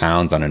hundreds of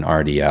pounds on an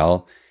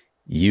RDL,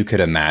 you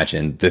could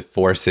imagine the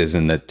forces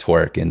and the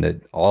torque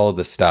and all of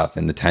the stuff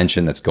and the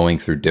tension that's going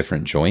through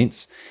different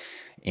joints.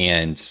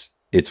 And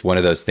it's one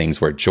of those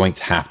things where joints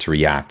have to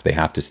react. They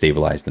have to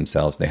stabilize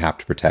themselves. They have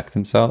to protect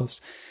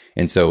themselves.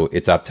 And so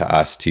it's up to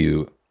us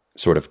to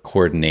sort of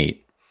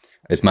coordinate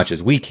as much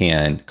as we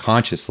can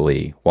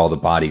consciously, while the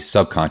body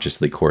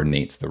subconsciously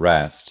coordinates the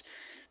rest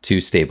to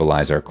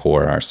stabilize our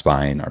core, our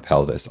spine, our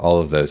pelvis, all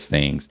of those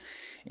things.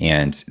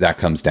 And that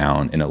comes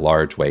down in a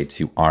large way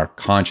to our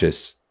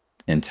conscious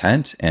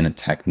intent and a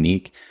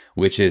technique,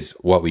 which is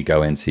what we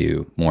go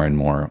into more and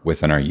more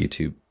within our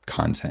YouTube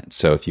content.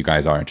 So if you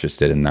guys are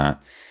interested in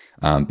that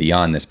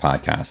beyond this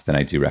podcast, then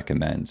I do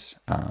recommend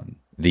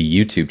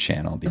the YouTube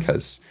channel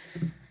because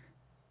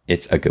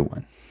it's a good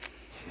one.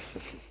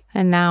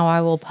 And now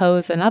I will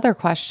pose another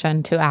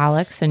question to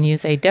Alex and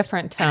use a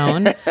different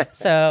tone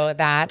so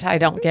that I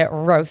don't get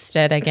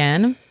roasted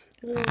again.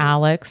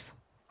 Alex,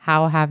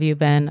 how have you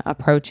been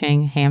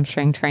approaching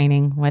hamstring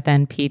training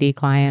within PD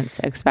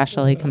clients,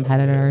 especially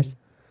competitors?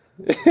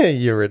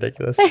 You're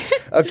ridiculous.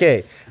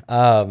 Okay.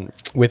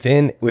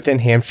 Within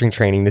hamstring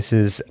training, this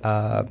is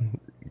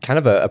kind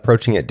of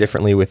approaching it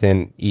differently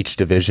within each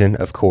division,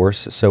 of course.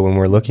 So when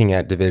we're looking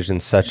at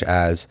divisions such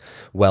as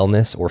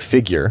wellness or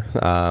figure,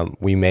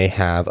 we may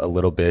have a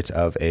little bit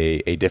of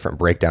a different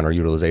breakdown or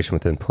utilization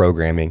within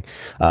programming.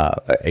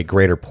 A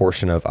greater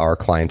portion of our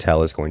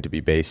clientele is going to be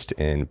based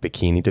in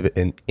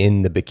bikini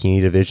in the bikini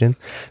division.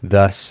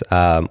 Thus,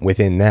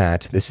 within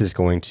that, this is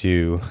going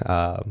to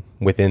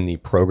within the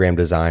program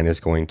design is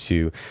going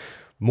to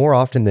more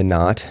often than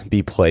not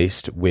be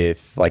placed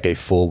with like a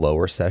full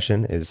lower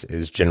session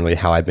is generally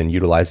how I've been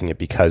utilizing it,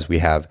 because we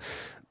have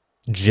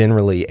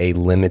generally a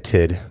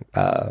limited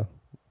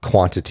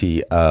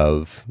quantity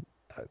of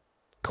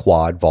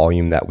quad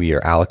volume that we are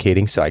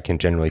allocating. So I can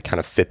generally kind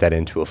of fit that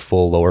into a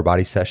full lower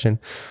body session.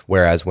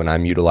 Whereas when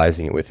I'm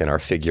utilizing it within our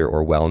figure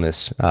or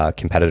wellness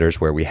competitors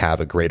where we have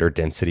a greater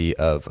density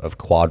of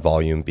quad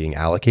volume being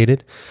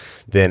allocated,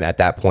 then at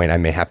that point I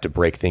may have to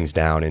break things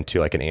down into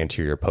like an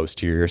anterior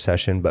posterior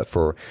session. But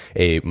for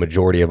a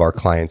majority of our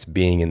clients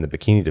being in the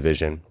bikini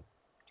division,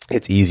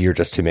 it's easier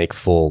just to make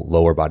full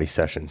lower body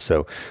sessions.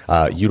 So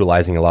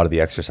utilizing a lot of the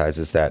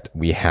exercises that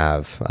we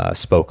have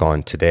spoke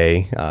on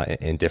today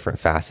in different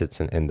facets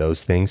and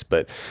those things.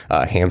 But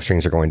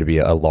hamstrings are going to be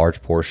a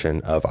large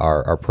portion of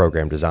our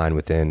program design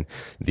within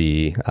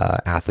the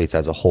athletes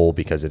as a whole,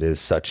 because it is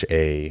such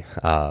a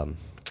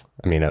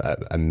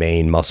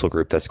main muscle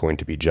group that's going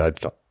to be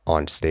judged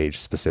on stage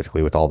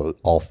specifically with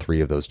all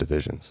three of those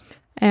divisions.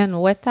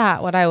 And with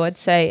that, what I would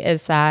say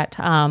is that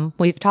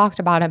we've talked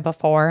about it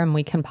before, and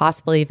we can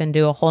possibly even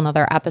do a whole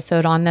nother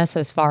episode on this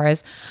as far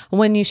as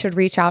when you should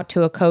reach out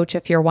to a coach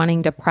if you're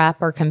wanting to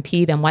prep or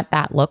compete and what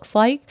that looks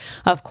like.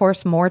 Of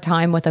course, more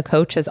time with a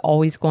coach is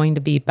always going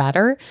to be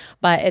better,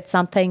 but it's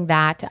something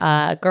that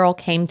a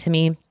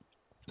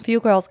few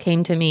girls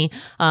came to me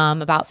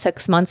about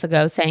 6 months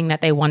ago saying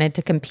that they wanted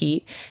to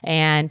compete,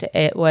 and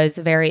it was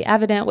very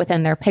evident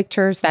within their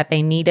pictures that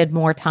they needed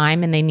more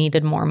time and they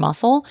needed more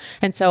muscle.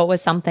 And so it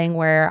was something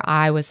where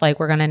I was like,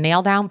 we're going to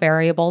nail down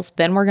variables,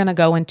 then we're going to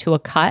go into a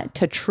cut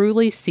to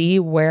truly see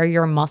where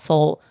your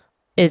muscle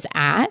is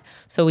at,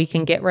 so we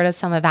can get rid of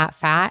some of that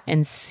fat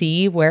and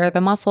see where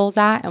the muscle is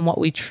at and what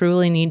we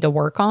truly need to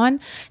work on,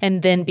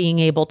 and then being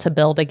able to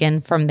build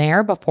again from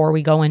there before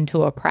we go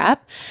into a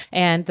prep.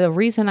 And the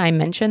reason I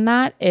mention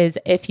that is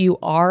if you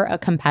are a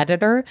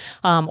competitor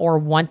or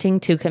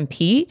wanting to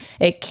compete,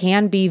 it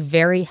can be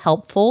very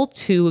helpful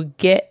to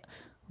get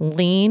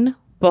lean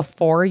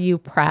before you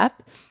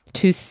prep,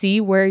 to see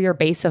where your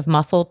base of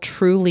muscle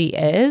truly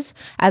is,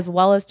 as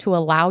well as to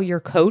allow your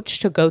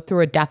coach to go through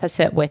a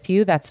deficit with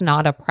you that's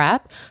not a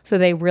prep, so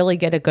they really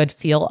get a good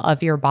feel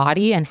of your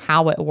body and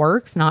how it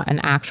works, not an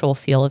actual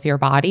feel of your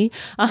body,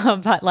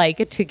 but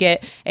like to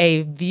get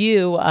a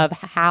view of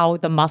how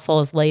the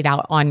muscle is laid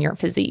out on your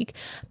physique.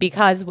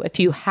 Because if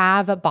you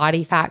have a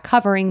body fat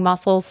covering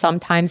muscles,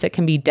 sometimes it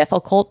can be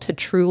difficult to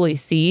truly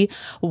see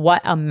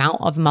what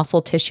amount of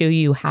muscle tissue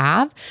you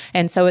have.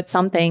 And so it's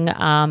something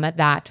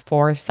that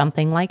for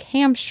something like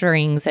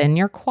hamstrings and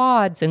your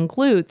quads and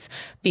glutes,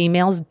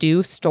 females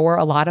do store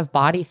a lot of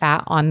body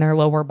fat on their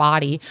lower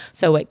body.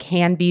 So it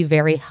can be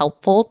very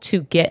helpful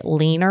to get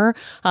leaner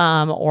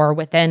or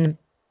within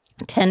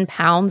 10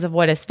 pounds of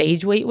what a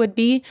stage weight would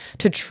be,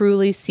 to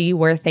truly see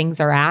where things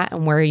are at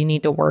and where you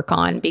need to work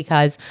on.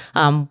 Because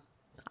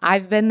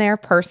I've been there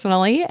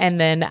personally. And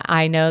then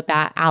I know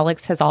that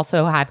Alex has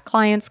also had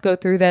clients go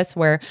through this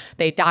where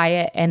they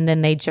diet and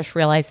then they just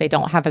realize they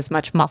don't have as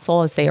much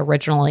muscle as they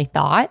originally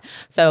thought.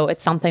 So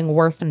it's something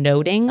worth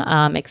noting,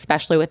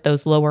 especially with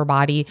those lower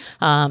body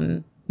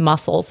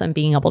muscles and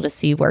being able to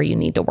see where you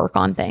need to work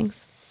on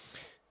things.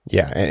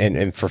 Yeah.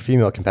 And for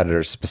female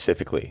competitors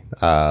specifically,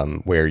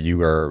 where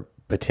you are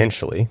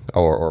potentially,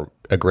 or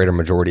a greater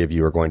majority of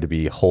you are going to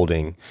be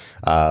holding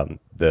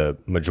the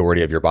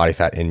majority of your body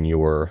fat in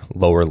your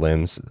lower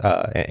limbs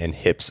and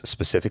hips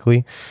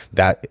specifically,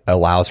 that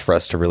allows for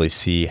us to really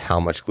see how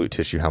much glute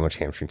tissue, how much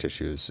hamstring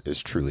tissue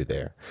is truly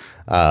there.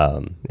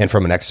 And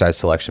from an exercise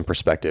selection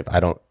perspective,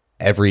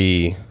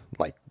 every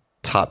like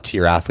top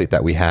tier athlete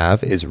that we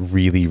have is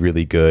really,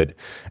 really good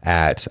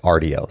at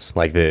RDLs.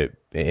 Like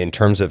in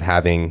terms of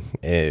having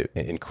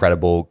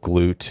incredible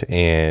glute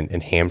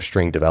and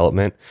hamstring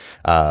development,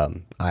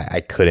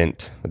 I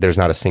couldn't. There's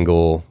not a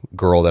single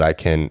girl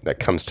that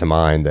comes to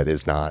mind that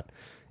is not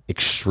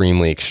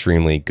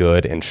extremely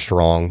good and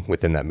strong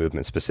within that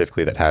movement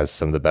specifically, that has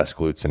some of the best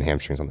glutes and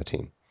hamstrings on the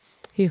team.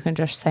 You can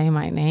just say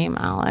my name,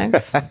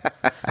 Alex.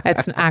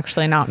 It's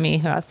actually not me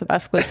who has the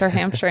best glutes or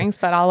hamstrings,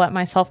 but I'll let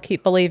myself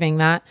keep believing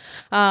that.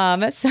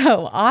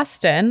 So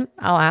Austin,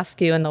 I'll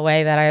ask you in the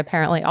way that I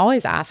apparently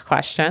always ask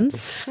questions.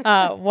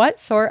 What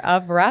sort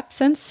of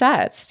reps and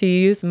sets do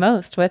you use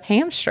most with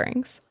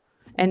hamstrings?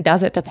 And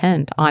does it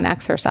depend on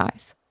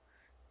exercise?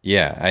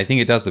 Yeah, I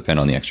think it does depend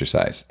on the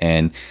exercise.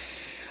 And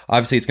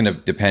obviously, it's going to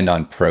depend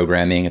on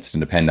programming. It's going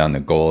to depend on the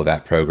goal of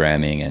that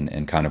programming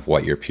and kind of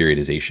what your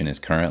periodization is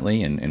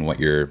currently and what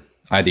your,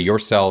 either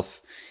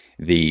yourself,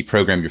 the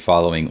program you're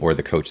following, or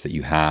the coach that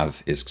you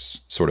have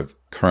is sort of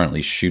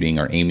currently shooting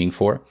or aiming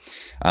for.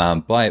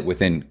 But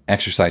within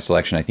exercise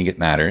selection, I think it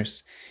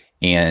matters.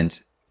 And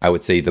I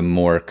would say the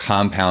more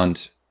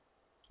compound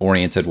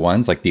oriented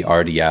ones, like the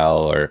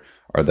RDL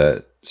or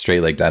the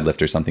straight leg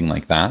deadlift or something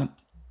like that,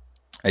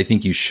 I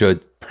think you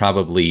should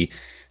probably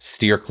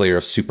steer clear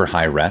of super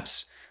high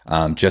reps,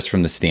 just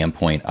from the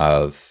standpoint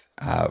of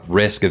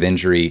risk of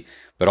injury,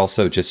 but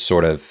also just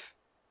sort of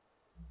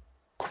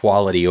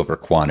quality over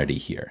quantity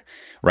here,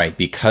 right?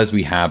 Because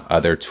we have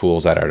other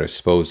tools at our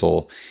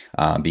disposal,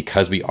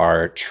 because we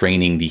are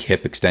training the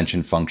hip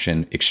extension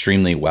function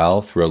extremely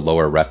well through a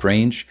lower rep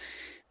range,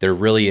 there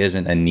really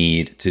isn't a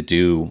need to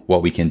do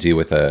what we can do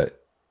with a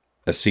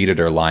seated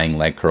or lying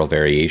leg curl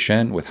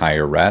variation with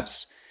higher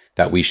reps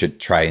that we should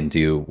try and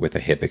do with a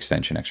hip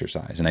extension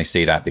exercise. And I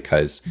say that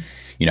because,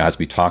 as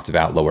we talked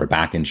about lower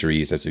back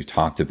injuries, as we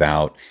talked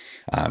about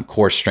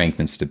core strength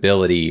and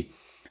stability,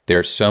 there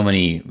are so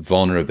many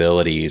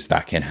vulnerabilities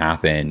that can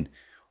happen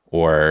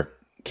or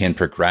can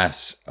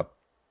progress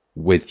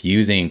with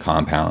using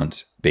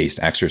compound-based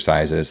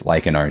exercises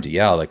like an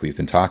RDL, like we've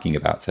been talking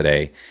about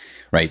today,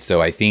 right?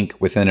 So I think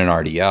within an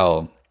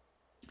RDL,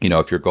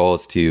 if your goal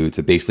is to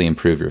basically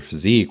improve your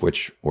physique,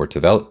 or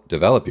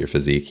develop your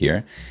physique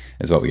here,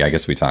 is what I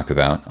guess we talk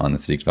about on the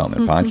Physique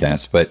Development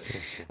Podcast. But,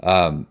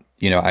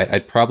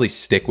 I'd probably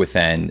stick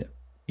within,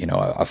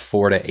 a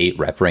 4 to 8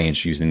 rep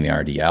range using the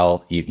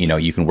RDL.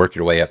 You can work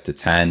your way up to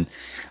 10.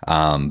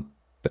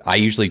 But I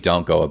usually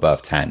don't go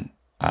above 10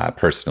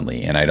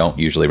 personally. And I don't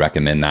usually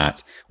recommend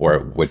that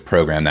or would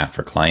program that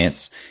for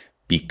clients,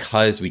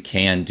 because we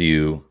can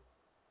do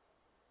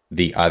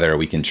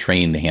we can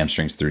train the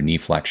hamstrings through knee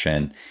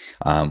flexion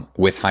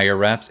with higher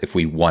reps if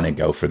we want to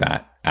go for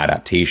that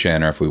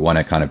adaptation, or if we want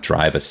to kind of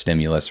drive a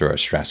stimulus or a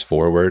stress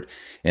forward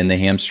in the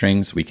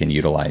hamstrings, we can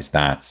utilize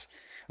that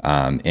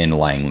in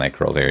lying leg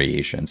curl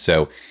variation.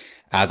 So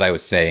as I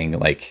was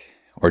saying,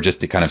 or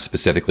just to kind of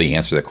specifically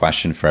answer the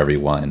question for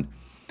everyone,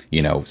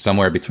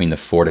 somewhere between the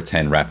 4 to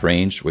 10 rep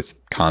range with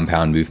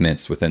compound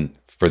movements for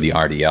the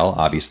RDL,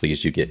 obviously,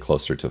 as you get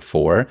closer to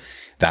 4,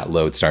 that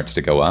load starts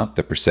to go up.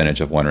 The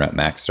percentage of 1 rep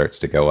max starts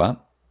to go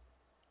up.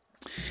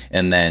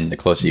 And then the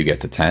closer you get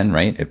to 10,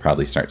 right, it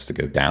probably starts to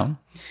go down.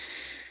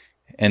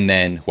 And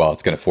then,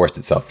 it's going to force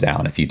itself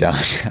down if you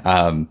don't.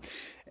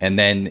 And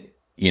then,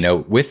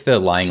 with the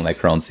lying leg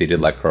curl and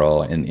seated leg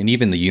curl, and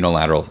even the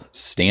unilateral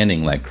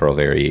standing leg curl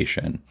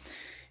variation,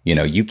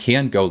 you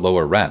can go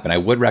lower rep. And I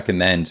would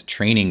recommend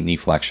training knee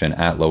flexion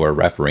at lower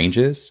rep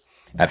ranges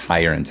at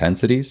higher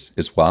intensities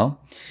as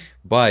well.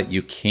 But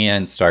you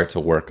can start to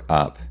work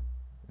up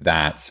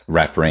that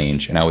rep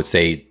range. And I would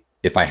say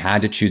if I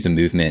had to choose a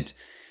movement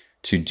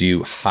to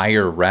do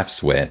higher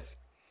reps with,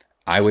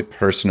 I would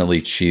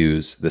personally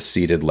choose the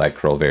seated leg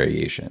curl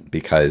variation,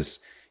 because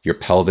your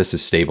pelvis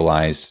is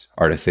stabilized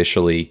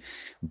artificially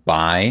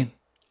by,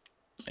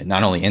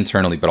 not only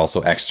internally, but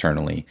also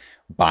externally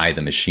by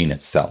the machine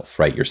itself,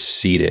 right? You're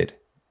seated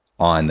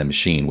on the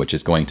machine, which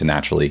is going to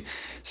naturally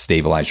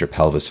stabilize your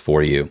pelvis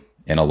for you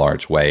in a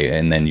large way.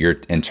 And then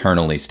you're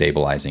internally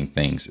stabilizing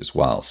things as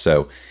well.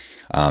 So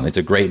it's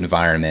a great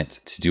environment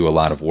to do a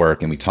lot of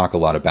work. And we talk a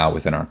lot about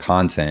within our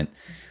content,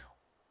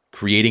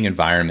 creating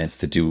environments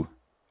to do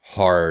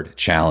hard,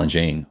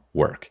 challenging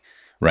work,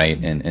 right?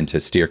 And to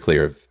steer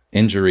clear of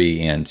injury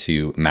and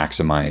to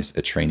maximize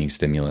a training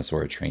stimulus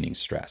or a training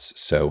stress.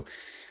 So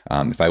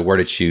if I were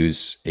to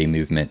choose a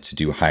movement to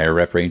do higher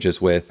rep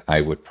ranges with, I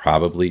would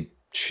probably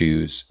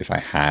choose, if I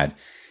had,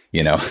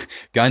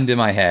 gun to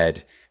my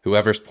head,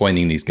 whoever's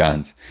pointing these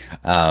guns,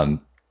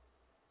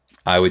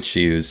 I would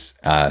choose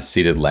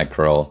seated leg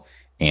curl.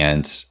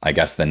 And I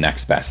guess the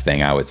next best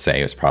thing I would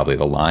say is probably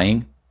the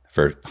lying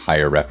for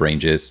higher rep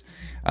ranges.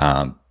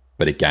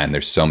 But again,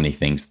 there's so many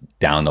things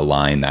down the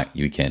line that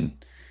we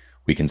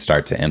can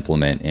start to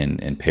implement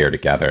and pair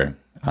together.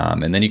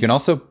 And then you can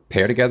also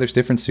pair together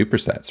different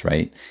supersets,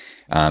 right?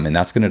 And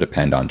that's going to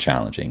depend on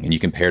challenging. And you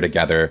can pair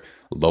together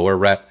lower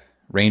rep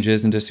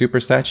ranges into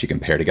supersets. You can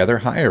pair together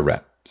higher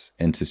reps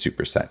into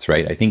supersets,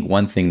 right? I think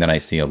one thing that I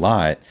see a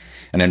lot,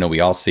 and I know we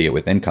all see it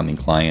with incoming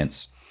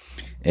clients,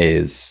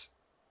 is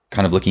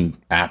kind of looking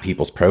at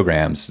people's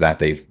programs that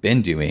they've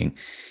been doing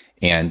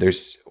And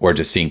or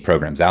just seeing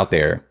programs out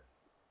there,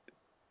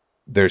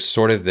 there's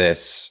sort of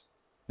this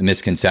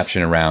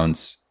misconception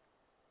around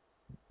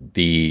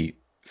the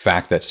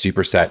fact that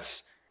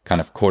supersets kind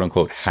of quote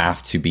unquote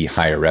have to be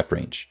higher rep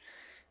range.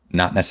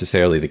 Not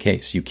necessarily the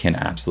case. You can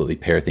absolutely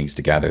pair things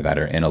together that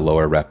are in a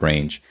lower rep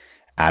range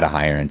at a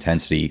higher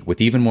intensity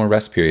with even more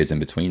rest periods in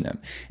between them.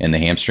 And the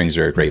hamstrings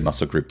are a great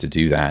muscle group to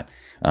do that.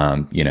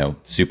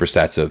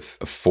 Supersets of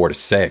 4 to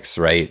 6,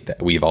 right?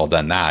 We've all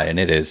done that. And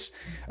it is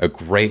a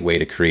great way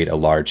to create a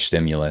large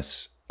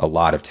stimulus, a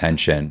lot of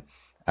tension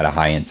at a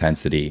high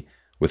intensity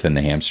within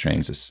the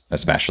hamstrings,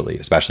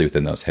 especially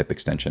within those hip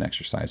extension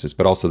exercises,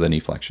 but also the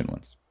knee flexion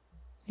ones.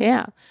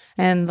 Yeah.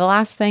 And the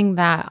last thing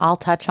that I'll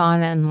touch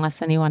on,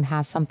 unless anyone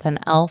has something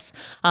else,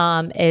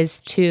 is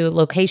to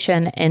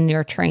location in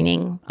your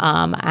training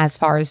as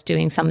far as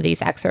doing some of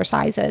these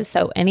exercises.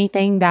 So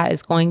anything that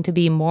is going to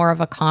be more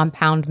of a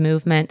compound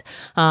movement,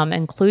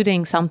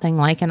 including something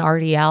like an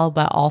RDL,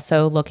 but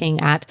also looking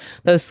at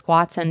those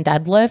squats and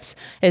deadlifts,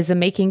 is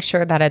making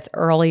sure that it's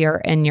earlier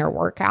in your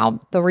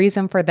workout. The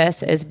reason for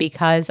this is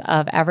because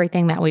of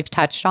everything that we've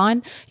touched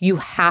on. You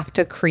have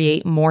to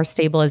create more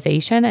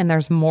stabilization, and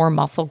there's more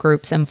muscle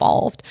groups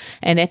involved.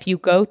 And if you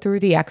go through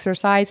the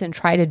exercise and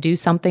try to do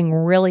something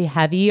really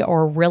heavy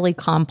or really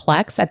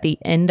complex at the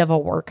end of a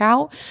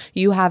workout,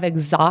 you have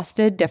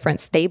exhausted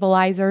different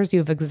stabilizers,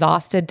 you've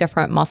exhausted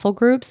different muscle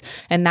groups,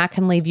 and that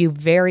can leave you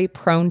very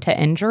prone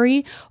to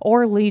injury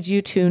or lead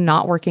you to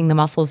not working the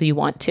muscles you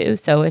want to.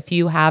 So if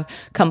you have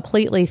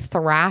completely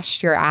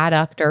thrashed your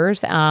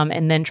adductors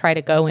and then try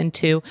to go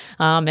into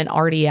an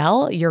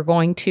RDL,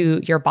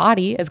 your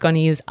body is going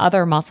to use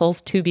other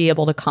muscles to be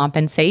able to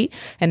compensate,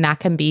 and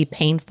that can be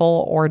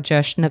painful or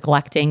just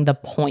neglecting the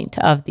point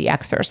of the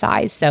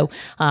exercise. So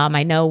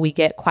I know we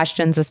get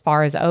questions as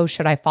far as,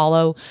 should I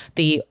follow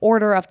the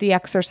order of the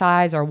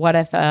exercise, or what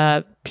if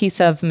a piece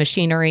of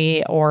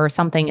machinery or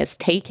something is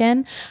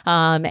taken?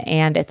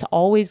 And it's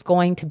always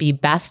going to be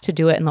best to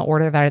do it in the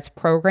order that it's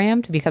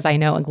programmed, because I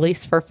know, at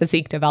least for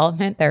physique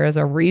development, there is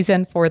a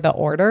reason for the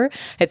order.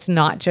 It's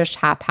not just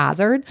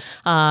haphazard.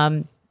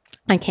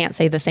 I can't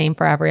say the same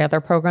for every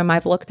other program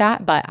I've looked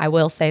at, but I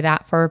will say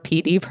that for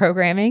PD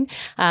programming.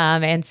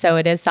 And so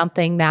it is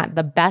something that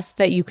the best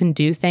that you can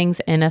do things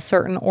in a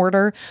certain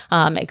order,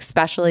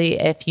 especially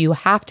if you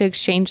have to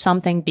exchange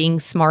something, being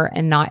smart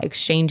and not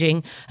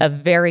exchanging a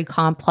very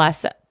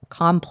complex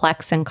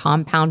and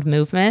compound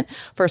movement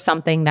for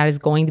something that is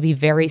going to be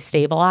very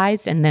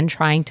stabilized, and then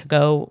trying to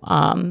go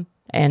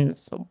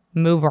and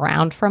move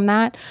around from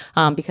that,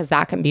 because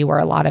that can be where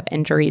a lot of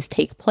injuries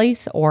take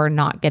place, or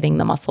not getting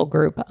the muscle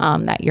group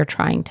that you're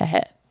trying to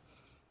hit.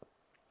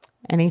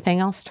 Anything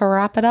else to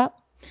wrap it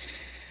up?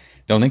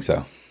 Don't think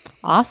so.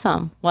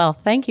 Awesome. Well,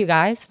 thank you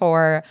guys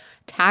for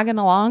tagging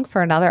along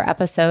for another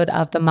episode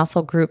of the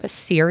Muscle Group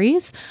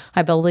series.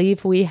 I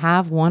believe we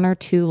have 1 or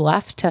 2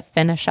 left to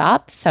finish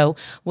up. So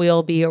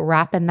we'll be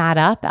wrapping that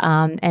up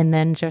and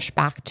then just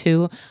back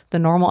to the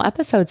normal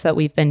episodes that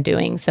we've been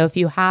doing. So if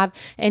you have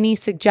any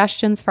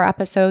suggestions for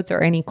episodes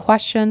or any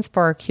questions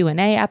for our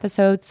Q&A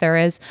episodes, there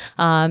is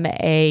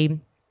a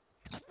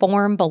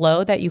form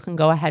below that you can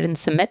go ahead and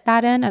submit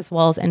that in, as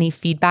well as any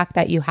feedback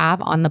that you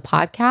have on the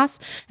podcast.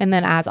 And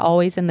then, as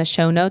always, in the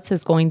show notes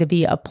is going to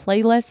be a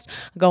playlist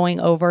going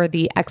over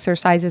the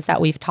exercises that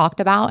we've talked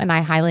about. And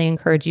I highly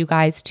encourage you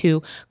guys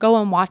to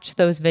go and watch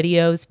those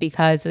videos,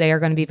 because they are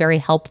going to be very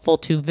helpful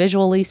to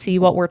visually see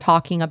what we're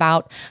talking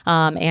about,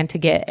 and to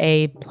get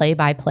a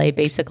play-by-play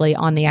basically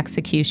on the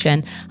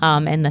execution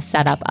and the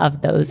setup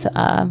of those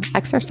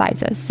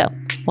exercises. So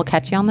we'll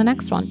catch you on the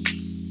next one.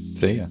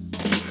 See ya.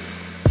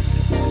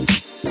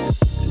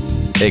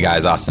 Hey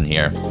guys, Austin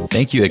here.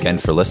 Thank you again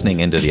for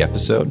listening into the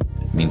episode.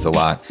 It means a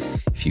lot.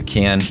 If you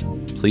can,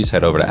 please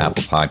head over to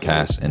Apple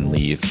Podcasts and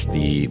leave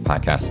the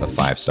podcast a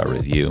 5-star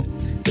review.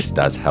 This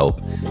does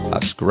help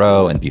us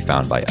grow and be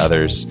found by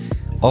others.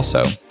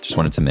 Also, just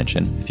wanted to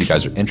mention, if you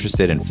guys are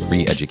interested in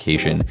free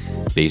education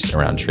based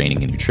around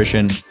training and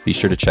nutrition, be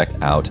sure to check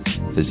out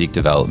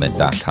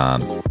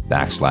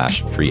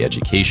physiquedevelopment.com/free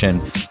education,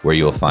 where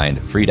you will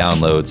find free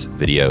downloads,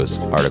 videos,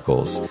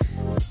 articles,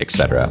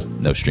 etc.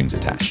 No strings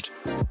attached.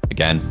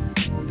 Again,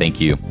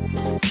 thank you.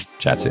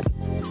 Chat soon.